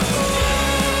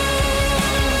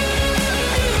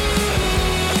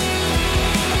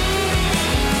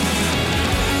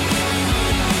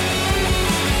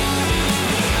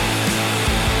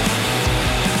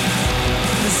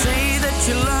 They say that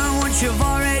you learn what you've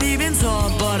already been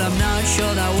taught, but I'm not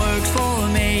sure that works for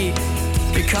me,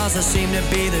 because I seem to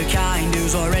be the kind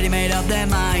who's already made up their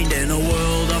mind in a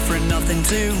world offering nothing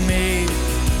to me.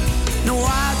 No,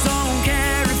 I don't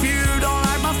care if you don't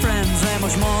like my friends, they're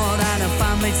much more than a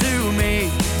family to me.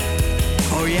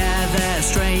 Oh yeah, they're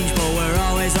strange, but we're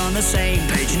always on the same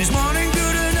page, and it's more than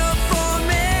good enough for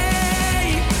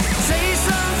me. Say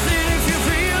something if you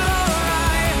feel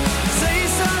alright, say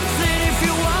something if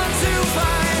you want to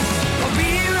fight. I'll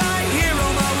be right here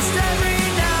almost every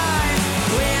night.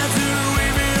 Where do we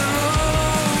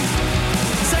belong?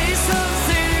 Say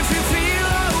something if you feel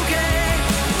okay,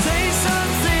 say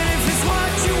something if it's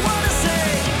what you wanna say.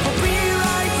 I'll be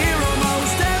right here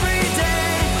almost every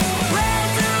day. Where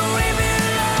do we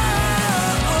belong?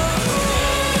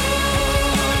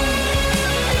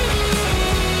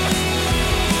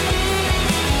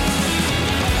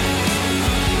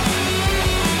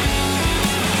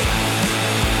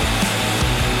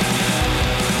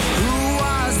 Who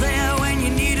was there when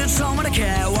you needed someone to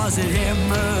care? Was it him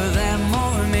or them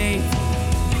or me?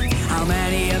 How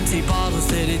many empty bottles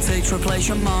did it take to replace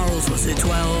your morals? Was it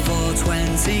 12 or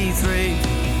 23?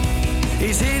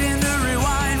 Is hitting the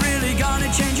rewind really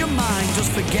gonna change your mind?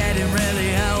 Just forgetting really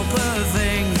help a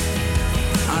thing.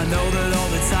 I know that all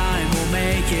the time will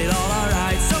make it all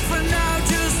alright. So for now,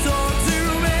 just talk to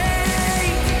me.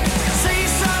 Say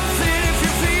something if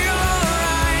you feel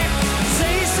alright,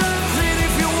 say something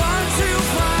if you want to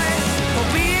fight.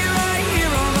 I'll be right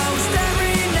here almost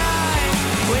every night.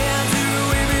 Where do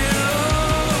we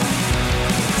belong?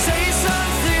 Say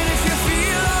something if you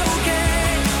feel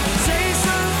okay, say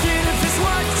something if it's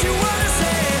what you wanna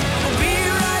say. I'll be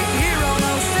right here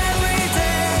almost every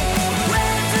day.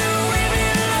 Where do we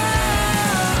belong?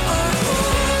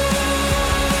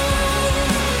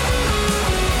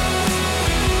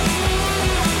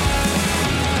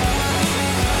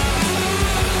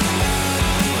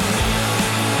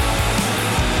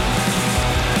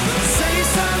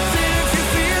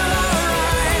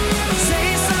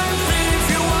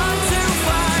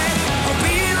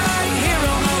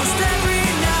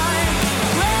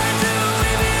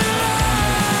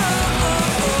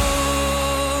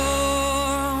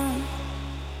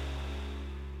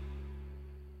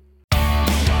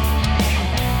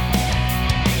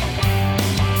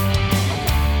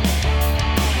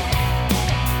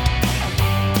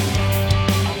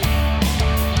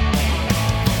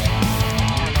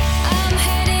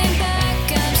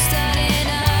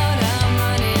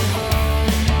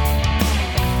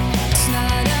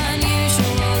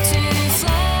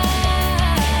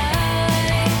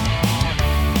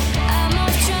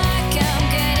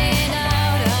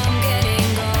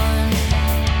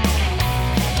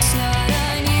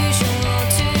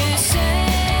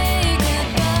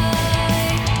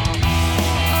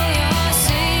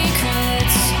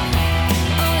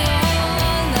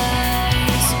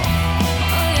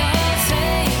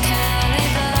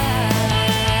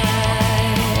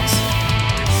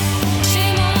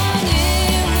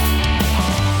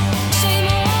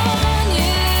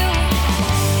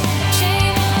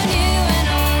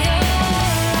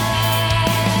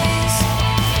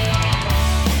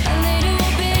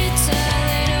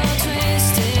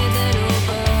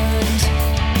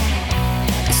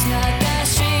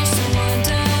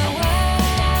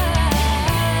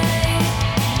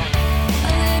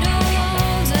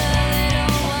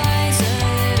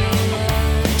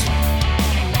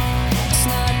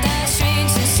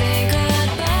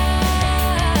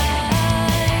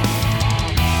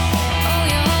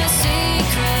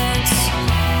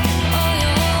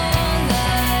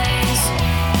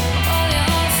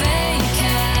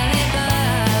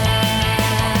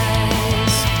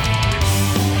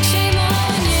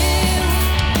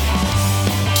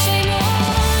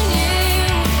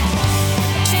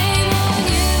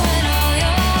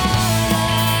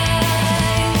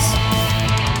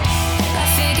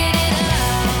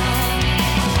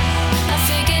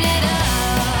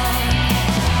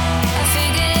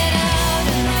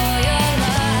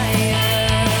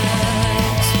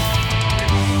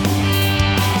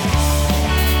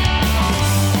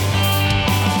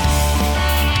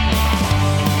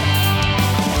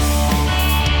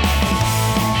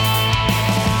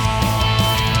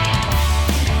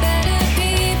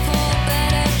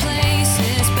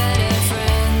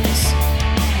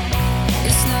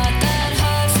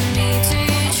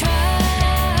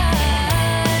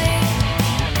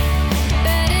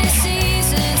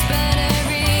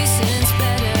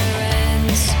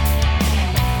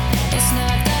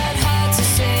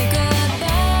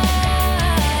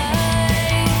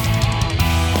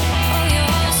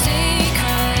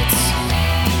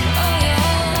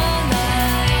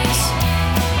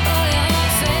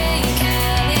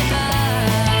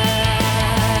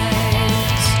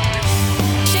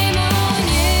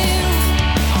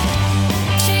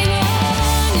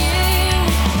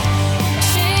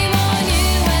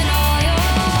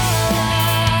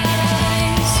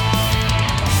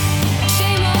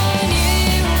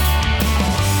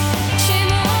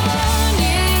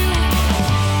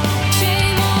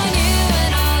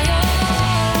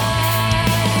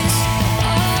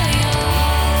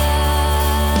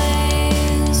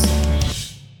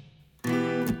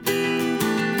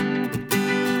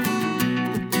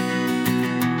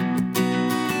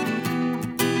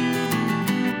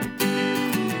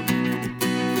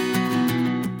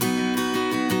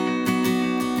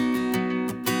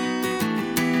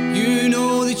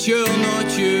 that you're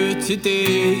not here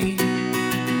today.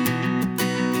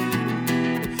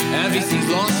 Everything's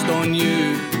lost on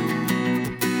you.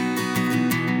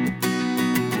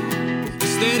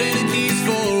 Staring at these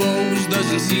four walls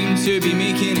doesn't seem to be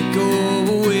making it go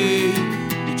away.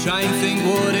 You try and think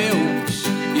what else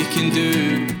you can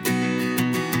do.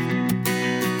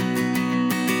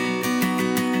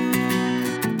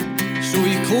 So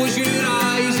you close your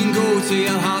eyes and go to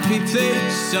your happy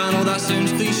place. I know that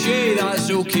sounds cliche, that's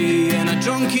okay. In a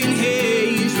drunken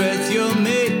haze with your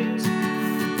mates,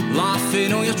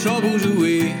 laughing all your troubles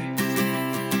away.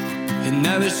 And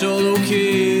now it's all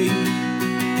okay,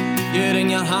 you're in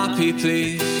your happy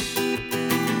place.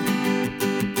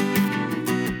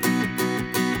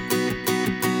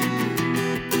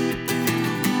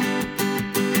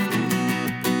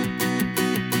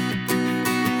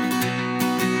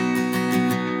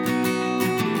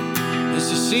 It's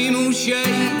the same old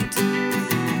shit,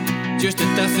 just a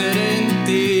different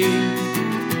day.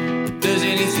 Does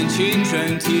anything change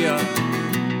round here?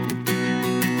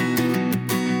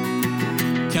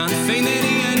 Can't find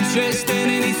any interest in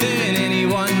anything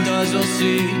anyone does or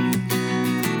say.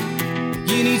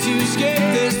 You need to escape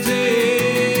this place.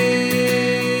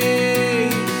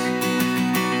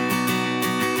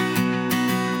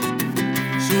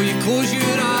 So you close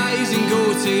your eyes and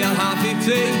go to your happy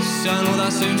place. I know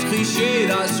that sounds cliche,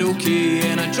 that's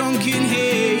okay. In a drunken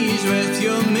haze with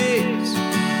your mates,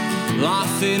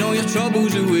 laughing all your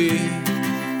troubles away.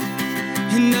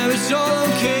 And now it's all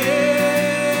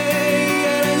okay,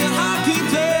 you're in your happy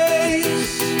place.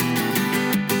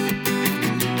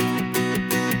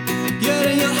 You're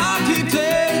in your happy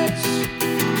place.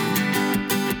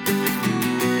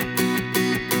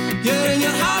 You're in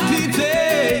your happy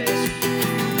place.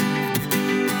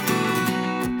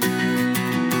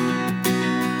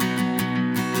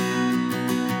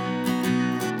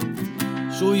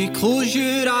 So you close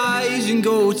your eyes and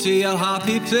go to your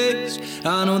happy place.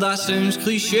 I know that sounds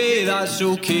cliche, that's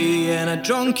okay. In a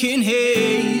drunken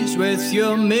haze with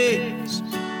your mates,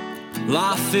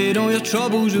 laughing all your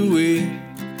troubles away.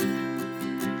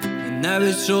 And now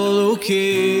it's all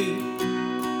okay,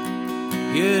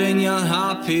 you're in your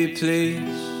happy place. That's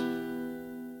it.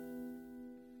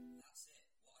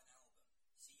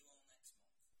 What an album. See you all next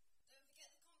month. Don't forget the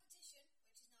competition, which is now running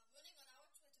on our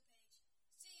Twitter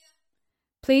page. See ya!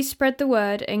 Please spread the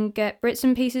word and get Brits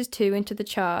and Pieces 2 into the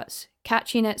charts.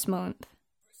 Catch you next month. Brits and Pieces 2 is available to order now.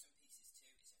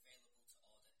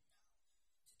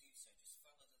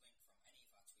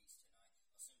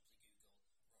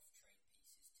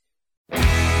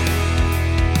 To do so,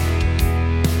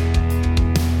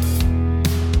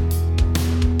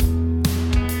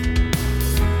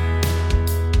 just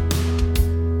follow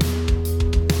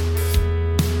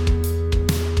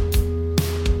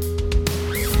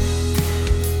the link from any of our tweets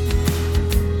tonight or simply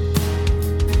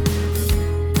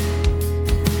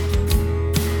Google Rough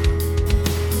Trade Pieces 2.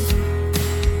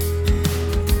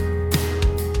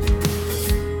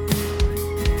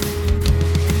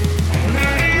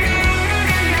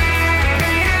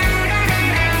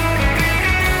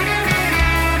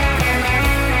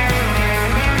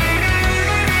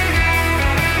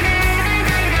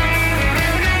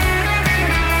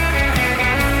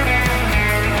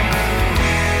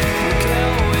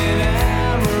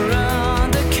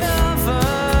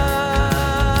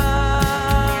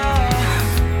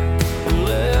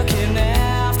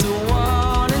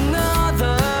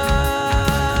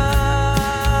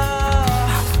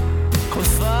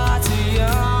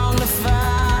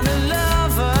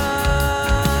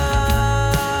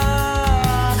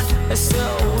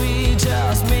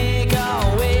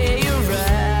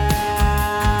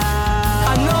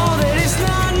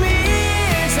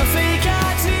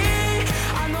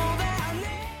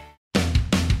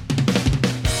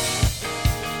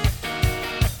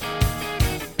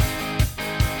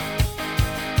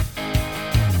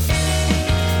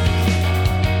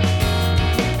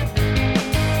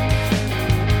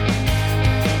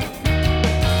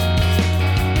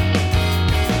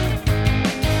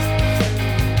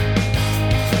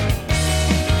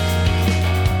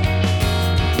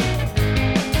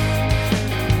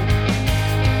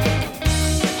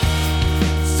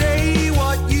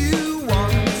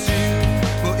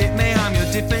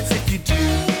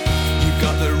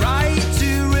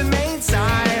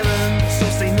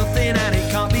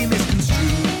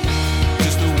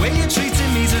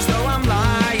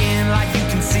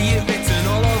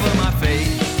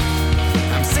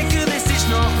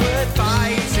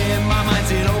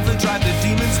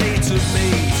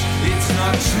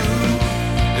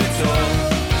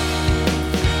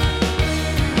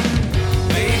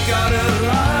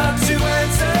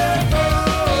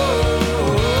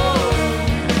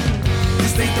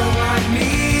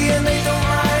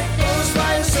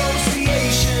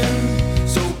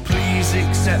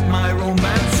 accept my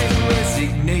romantic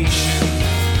resignation.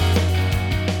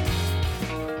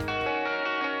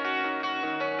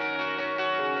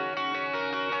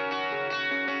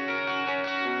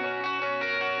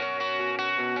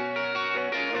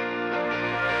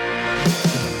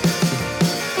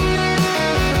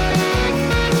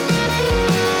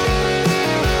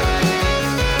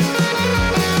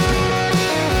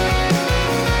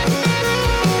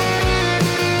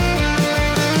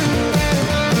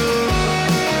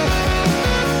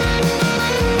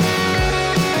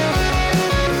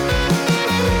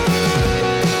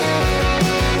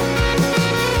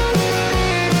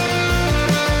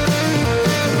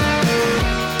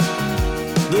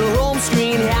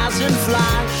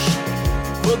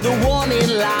 But the warning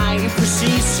light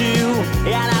proceeds to,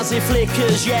 and as it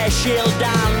flickers, yeah, she'll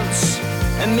dance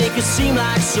and make it seem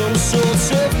like some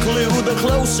sort of clue. The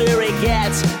closer it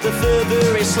gets, the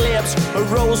further it slips. A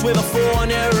rose with a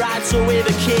thorn, a writer with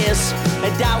a kiss.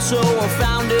 A doubt so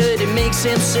unfounded, it makes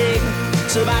him sing.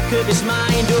 To the back of his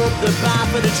mind, up the bar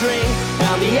for the drink.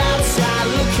 On the outside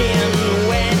looking,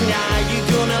 when are you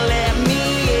gonna let me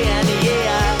in?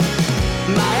 Yeah,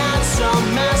 my heart's on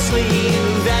my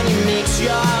sleeve, and you mix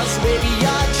yours with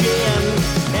your gin,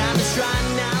 and I'm trying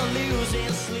now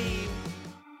losing sleep.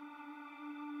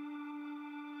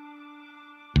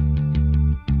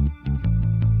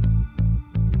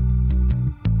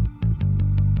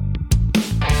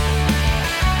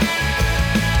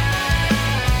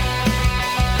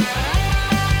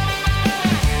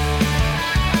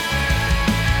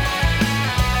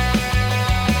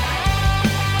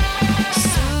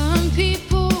 Some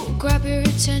people grab your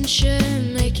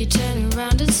attention, make you turn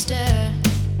around and stare.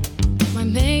 My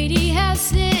mate, he has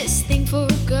this thing for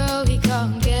a girl, he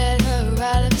can't get her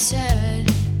out of his head.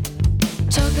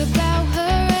 Talk about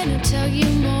her and he'll tell you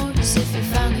more, as if he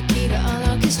found the key to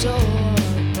unlock his door.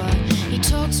 But he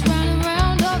talks round and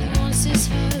round, all he wants is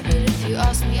her. But if you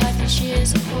ask me, I think she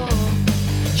is a whore.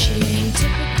 She ain't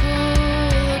typical,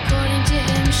 according to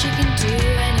him. She can do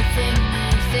anything,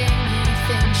 anything,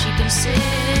 anything. She can sing.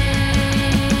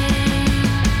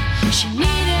 She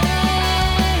needed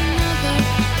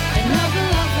another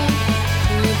lover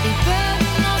who would be better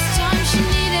than last time. She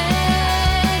needed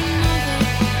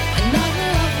another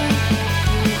lover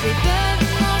who would be better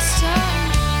than last time.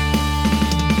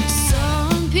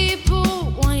 Some people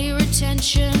want your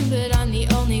attention, but I'm the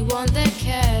only one that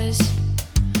cares.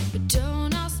 But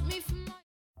don't ask me for my...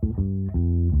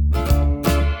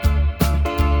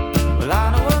 Well, I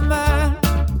know a man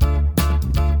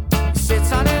who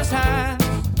sits on his hands,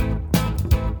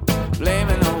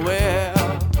 blaming the will,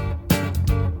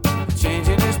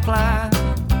 changing his plan.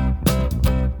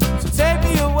 So take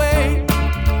me away,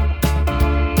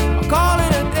 I'll call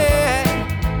it a day.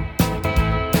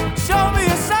 Show me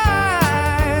a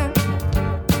sign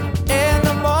in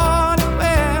the morning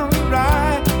when we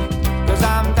ride, 'cause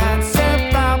I'm dancing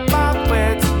round my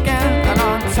wits again, and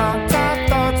on tongue-tied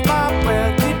thoughts my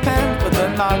will depend. But the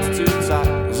knot's too tight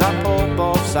as I pull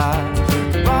both sides.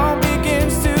 The wrong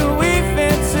begins to weave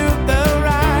into the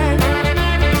right.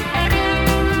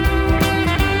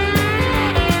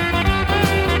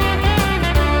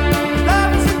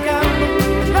 Love is a gamble,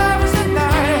 love is a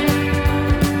night.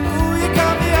 Ooh, you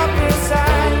got me up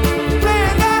inside,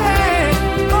 playing the hand,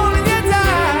 holding you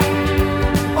tight.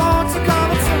 Won't you come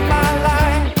into my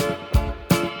life?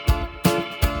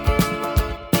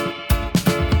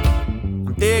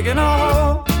 I'm digging a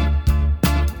hole,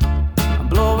 I'm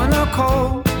blowing a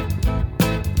cold.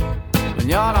 When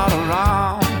you're not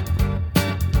around,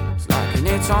 it's like an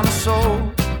itch on the soul.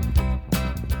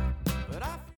 But I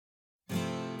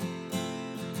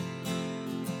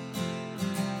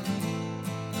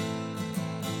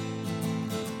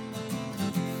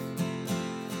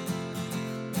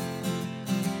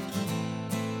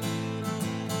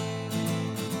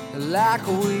like a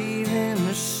wave in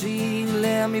the sea,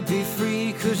 let me be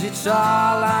free, 'cause it's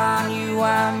all on you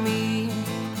and me.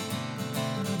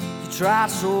 You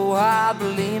tried so hard,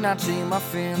 but lean not take my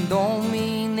friend. Don't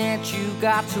mean that you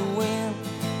got to win,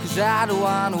 'cause I don't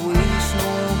wanna waste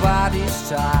nobody's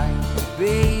time.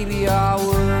 Baby, our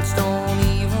words don't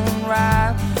even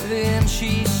rhyme. Then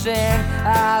she said,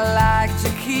 I like to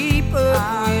keep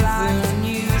up with the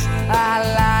news. I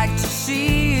like to see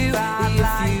you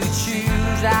if you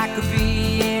choose. I could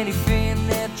be anything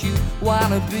that you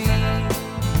wanna be.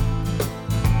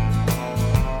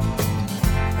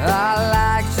 I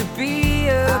like to be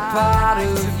a part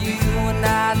of you, and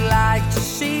I'd like to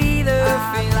see the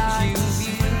things you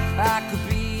view. I could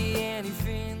be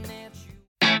anything that you...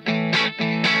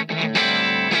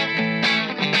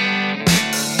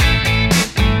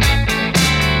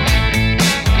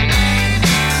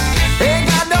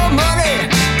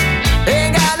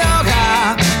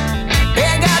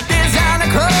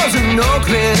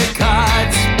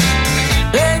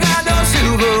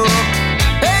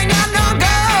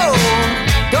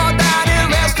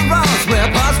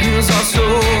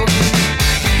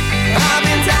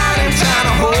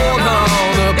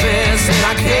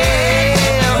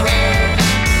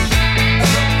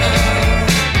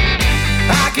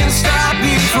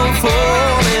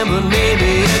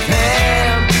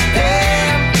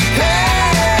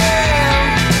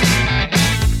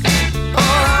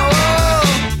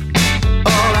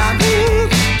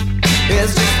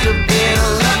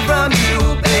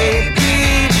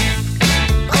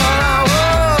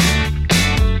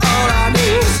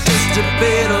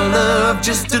 love,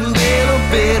 just a little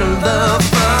bit of love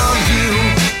from you.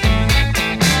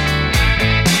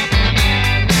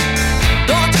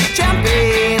 Don't jump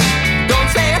in, don't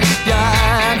say a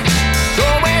word.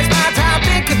 Don't waste my time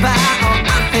thinking about all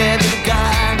I haven't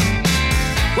got.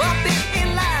 One thing in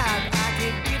life I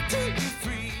can give to you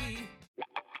free.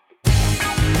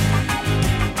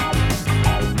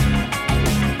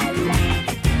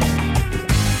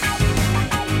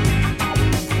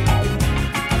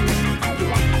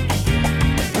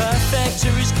 Perfect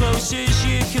or as close as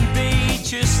you can be,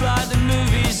 just like the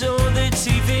movies or the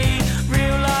TV.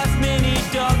 Real life mini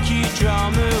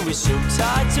docudrama with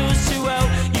subtitles to help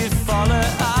you follow.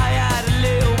 I had a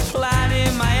little plan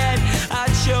in my head,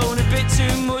 I'd shown a bit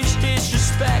too much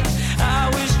disrespect. I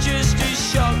was just as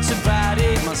shocked about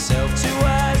it myself to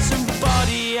hurt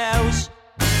somebody else.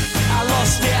 I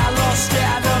lost it,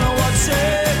 I don't know what to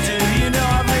do. You know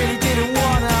I really didn't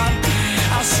wanna.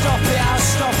 I'll stop it,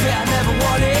 I never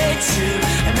wanted to.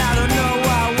 And I don't know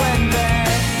why I went there,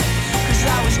 'cause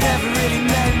I was never really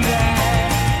meant there.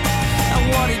 I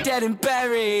wanted dead and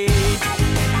buried.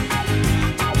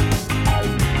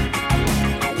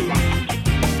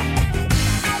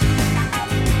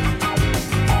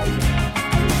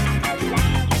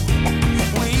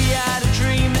 We had a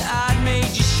dream that I'd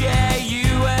made you share. You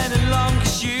went along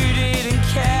 'cause you didn't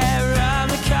care. I'm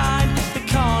the kind that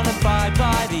can't abide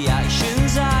by the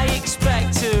actions I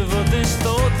expect of others.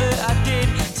 Thought that I did,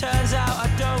 turns out I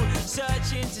don't.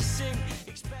 Searching to sing,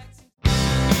 expecting.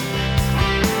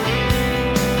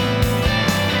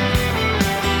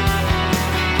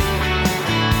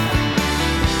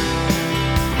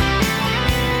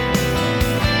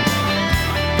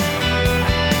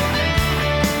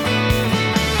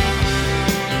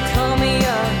 Call me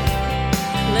up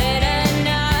late at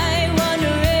night,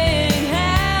 wondering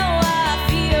how I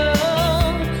feel.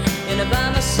 And by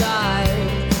my side,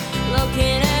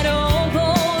 looking at old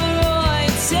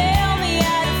Polaroid, tell me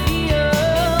how to feel.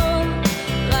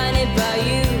 Blinded by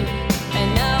you, and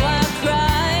now I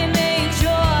cry. Made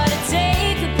sure to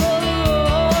take a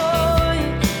Polaroid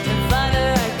and find the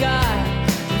right guy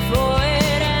before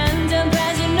it ends and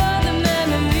pass another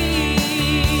memory.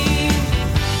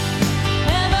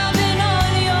 Have I been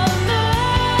on your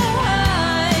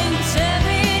mind? 'Cause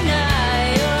every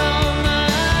night you're on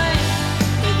mine.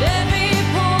 With every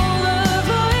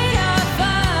Polaroid I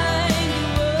find, your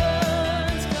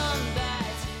words come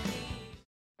back to me.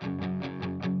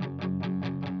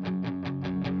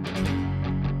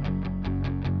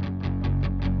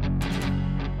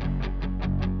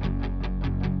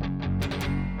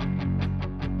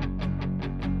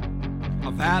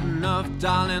 I've had enough,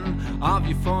 darling, of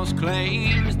your false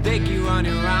claims. They keep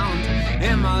running around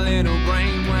in my little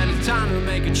brain. When it's time to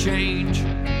make a change,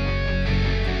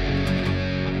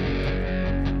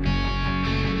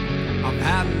 I've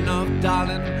had enough,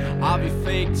 darling, of your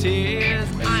fake tears.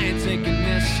 I ain't taking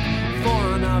this for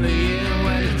another year.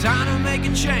 When it's time to make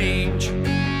a change,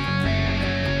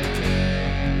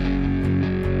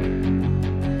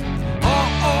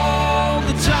 all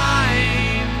the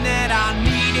time that I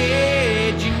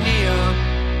needed you near.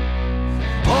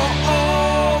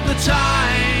 All the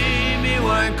time it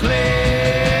weren't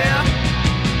clear.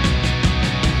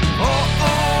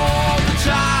 All the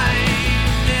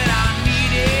time that I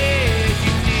needed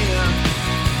you near.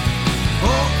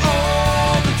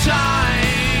 All the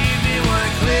time it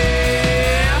weren't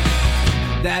clear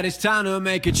that it's time to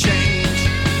make a change.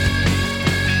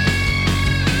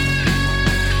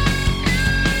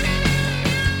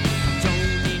 Don't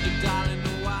need you, darling,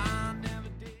 no, I never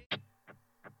did.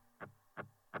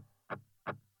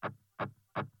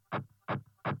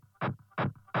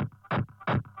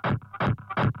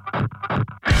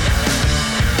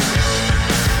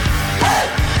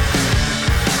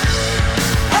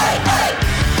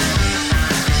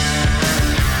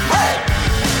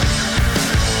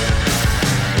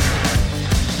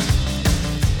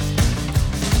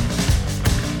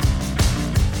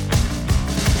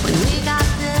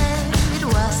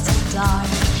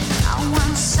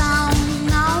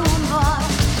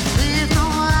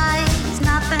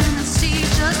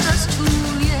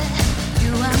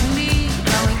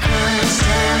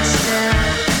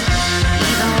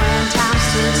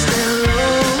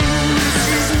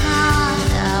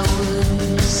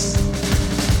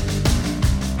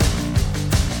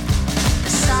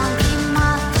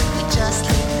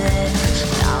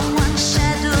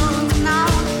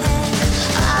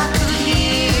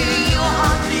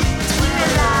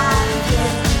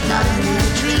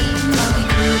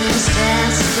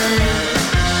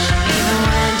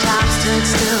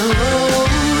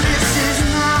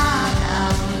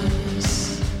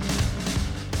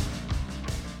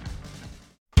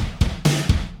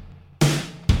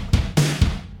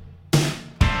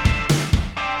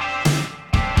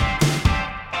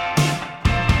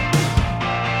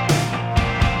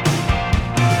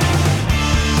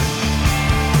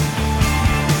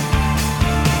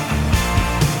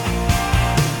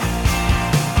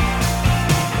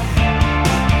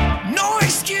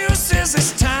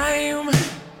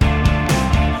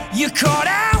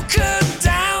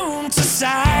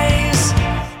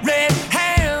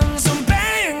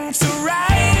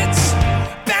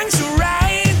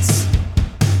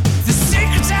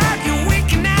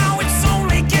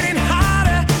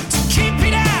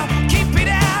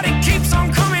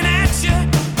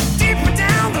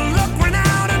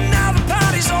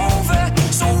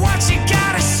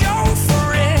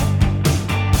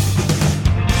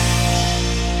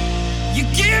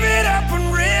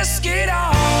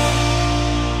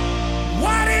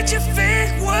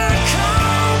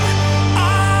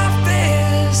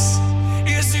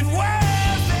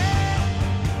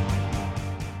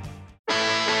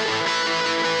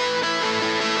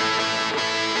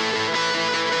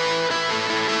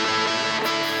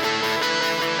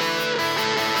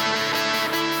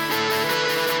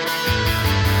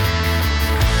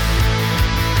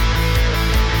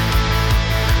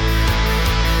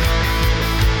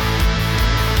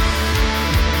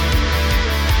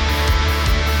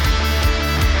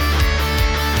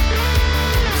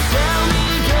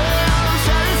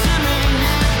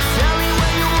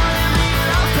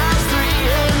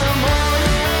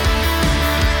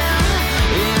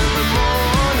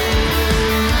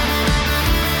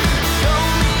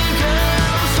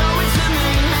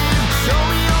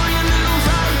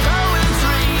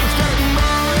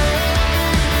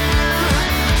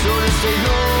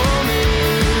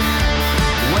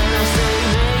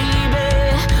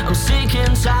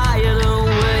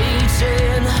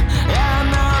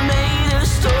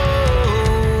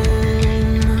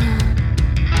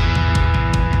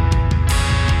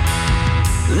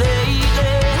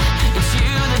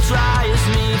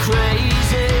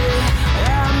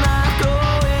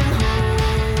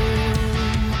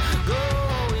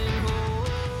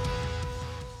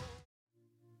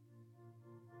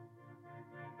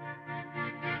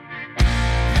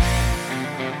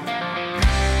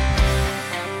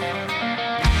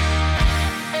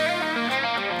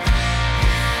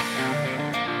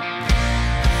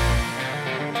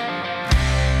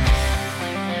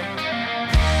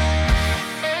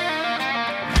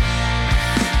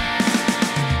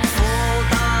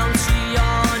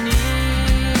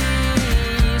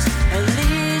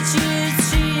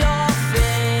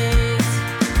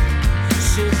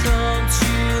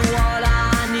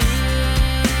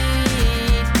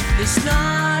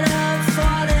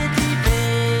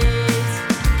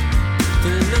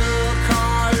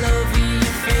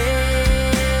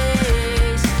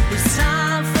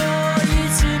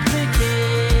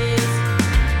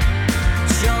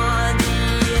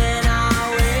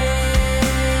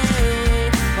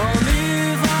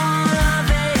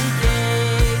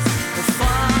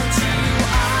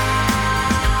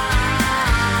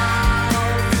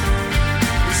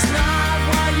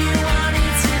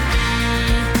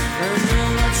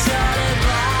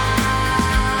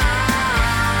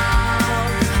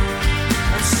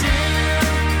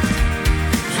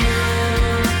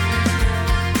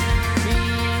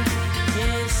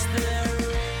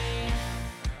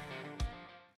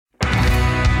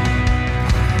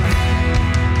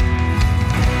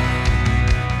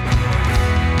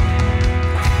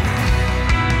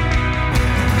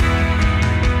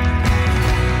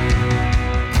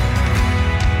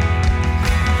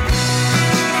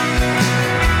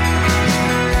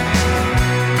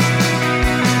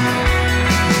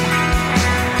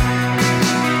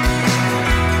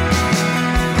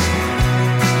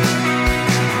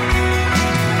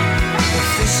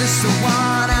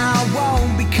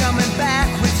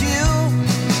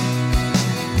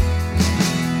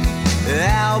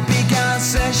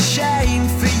 it's a shame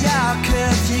for your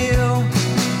curfew.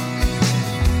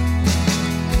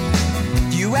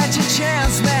 You had your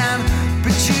chance, man,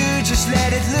 but you just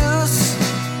let it loose.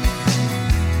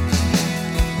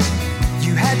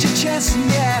 You had your chance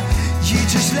and yeah, you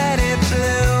just let it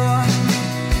blow.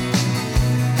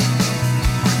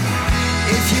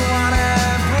 If you wanna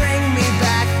bring me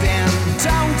back, then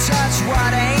don't touch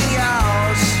what ain't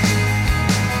yours.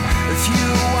 If you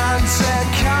want to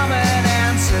come and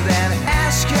answer, then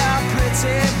ask your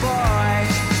pretty boy.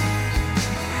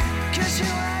 'Cause you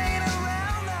ain't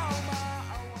around no more.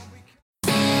 I won't be.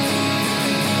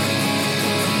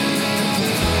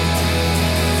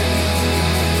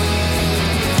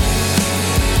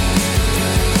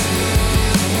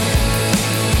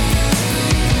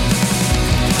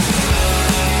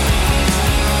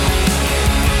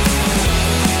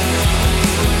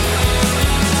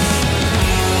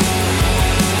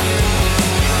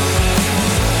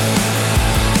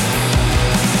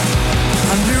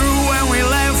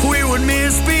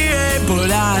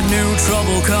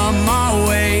 Trouble come my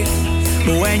way,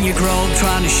 but when you grow up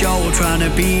trying to show, trying to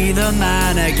be the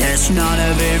man, I guess none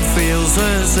of it feels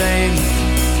the same.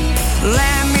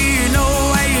 Let me know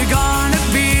where you're gonna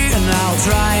be, and I'll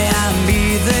try and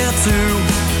be there too.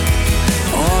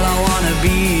 All I wanna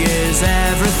be is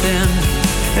everything,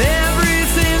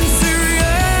 everything to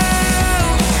you.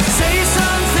 Say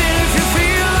something if you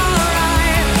feel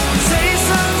alright. Say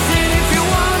something if you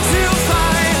want to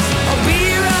fight. I'll be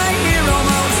right here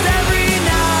almost every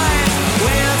night.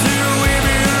 Where do we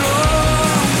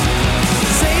belong?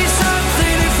 Say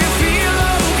something if you feel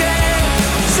okay.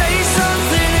 Say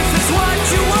something if it's what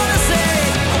you wanna say.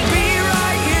 I'll be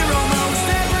right here almost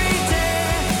every day.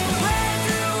 Where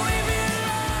do we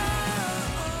belong?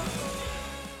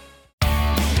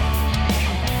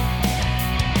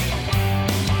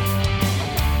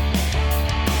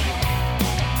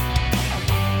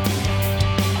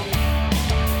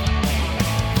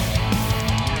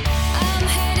 I'm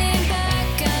heading back,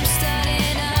 I'm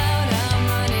starting out, I'm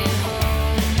running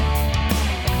home.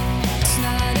 It's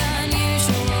not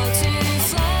unusual to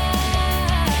fly.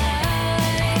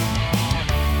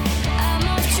 I'm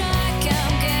off track,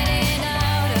 I'm getting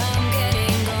out, I'm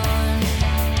getting gone.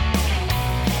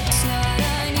 It's not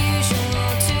unusual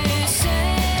to say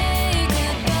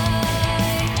goodbye.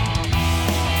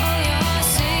 All your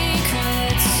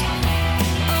secrets,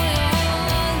 all your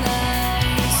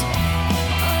lies,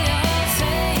 all your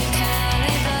fake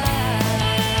alibis.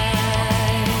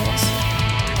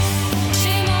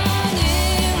 Shame on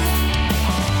you,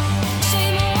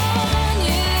 shame on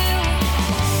you,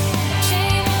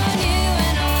 shame on you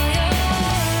and all your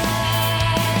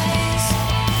lies.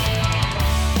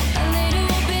 A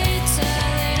little bitter,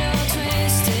 little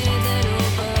twisted, little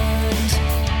burned.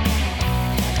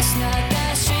 It's not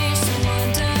that strange to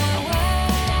wonder why.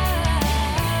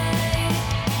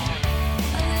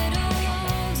 A little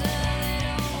older,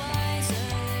 little wiser,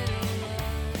 little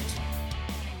learned.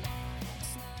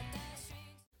 It's not that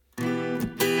strange.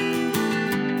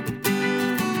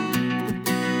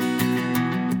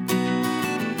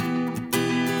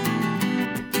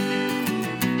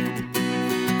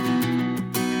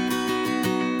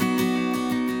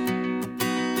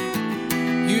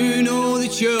 You know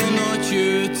that you're not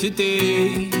you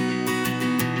today.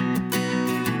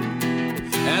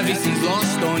 Everything's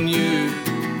lost on you.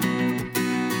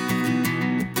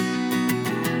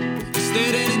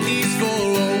 Staring at these four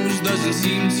walls doesn't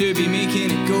seem to be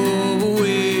making it go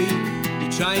away. You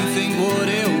try and think what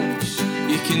else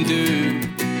you can do.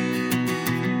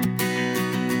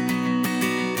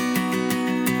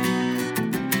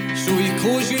 So you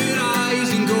close your eyes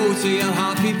and go to your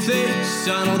happy place.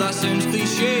 I know that sounds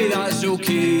cliche, that's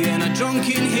okay. In a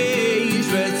drunken haze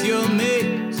with your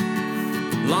mates,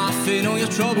 laughing all your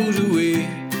troubles away.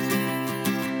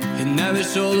 And now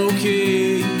it's all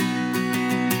okay,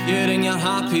 you're in your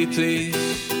happy place.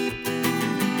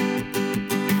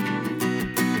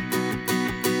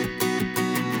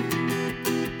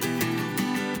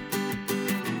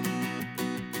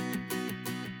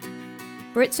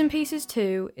 Bits and Pieces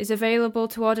 2 is available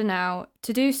to order now.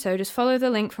 To do so, just follow the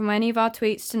link from any of our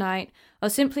tweets tonight or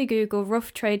simply Google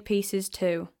Rough Trade Pieces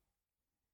 2.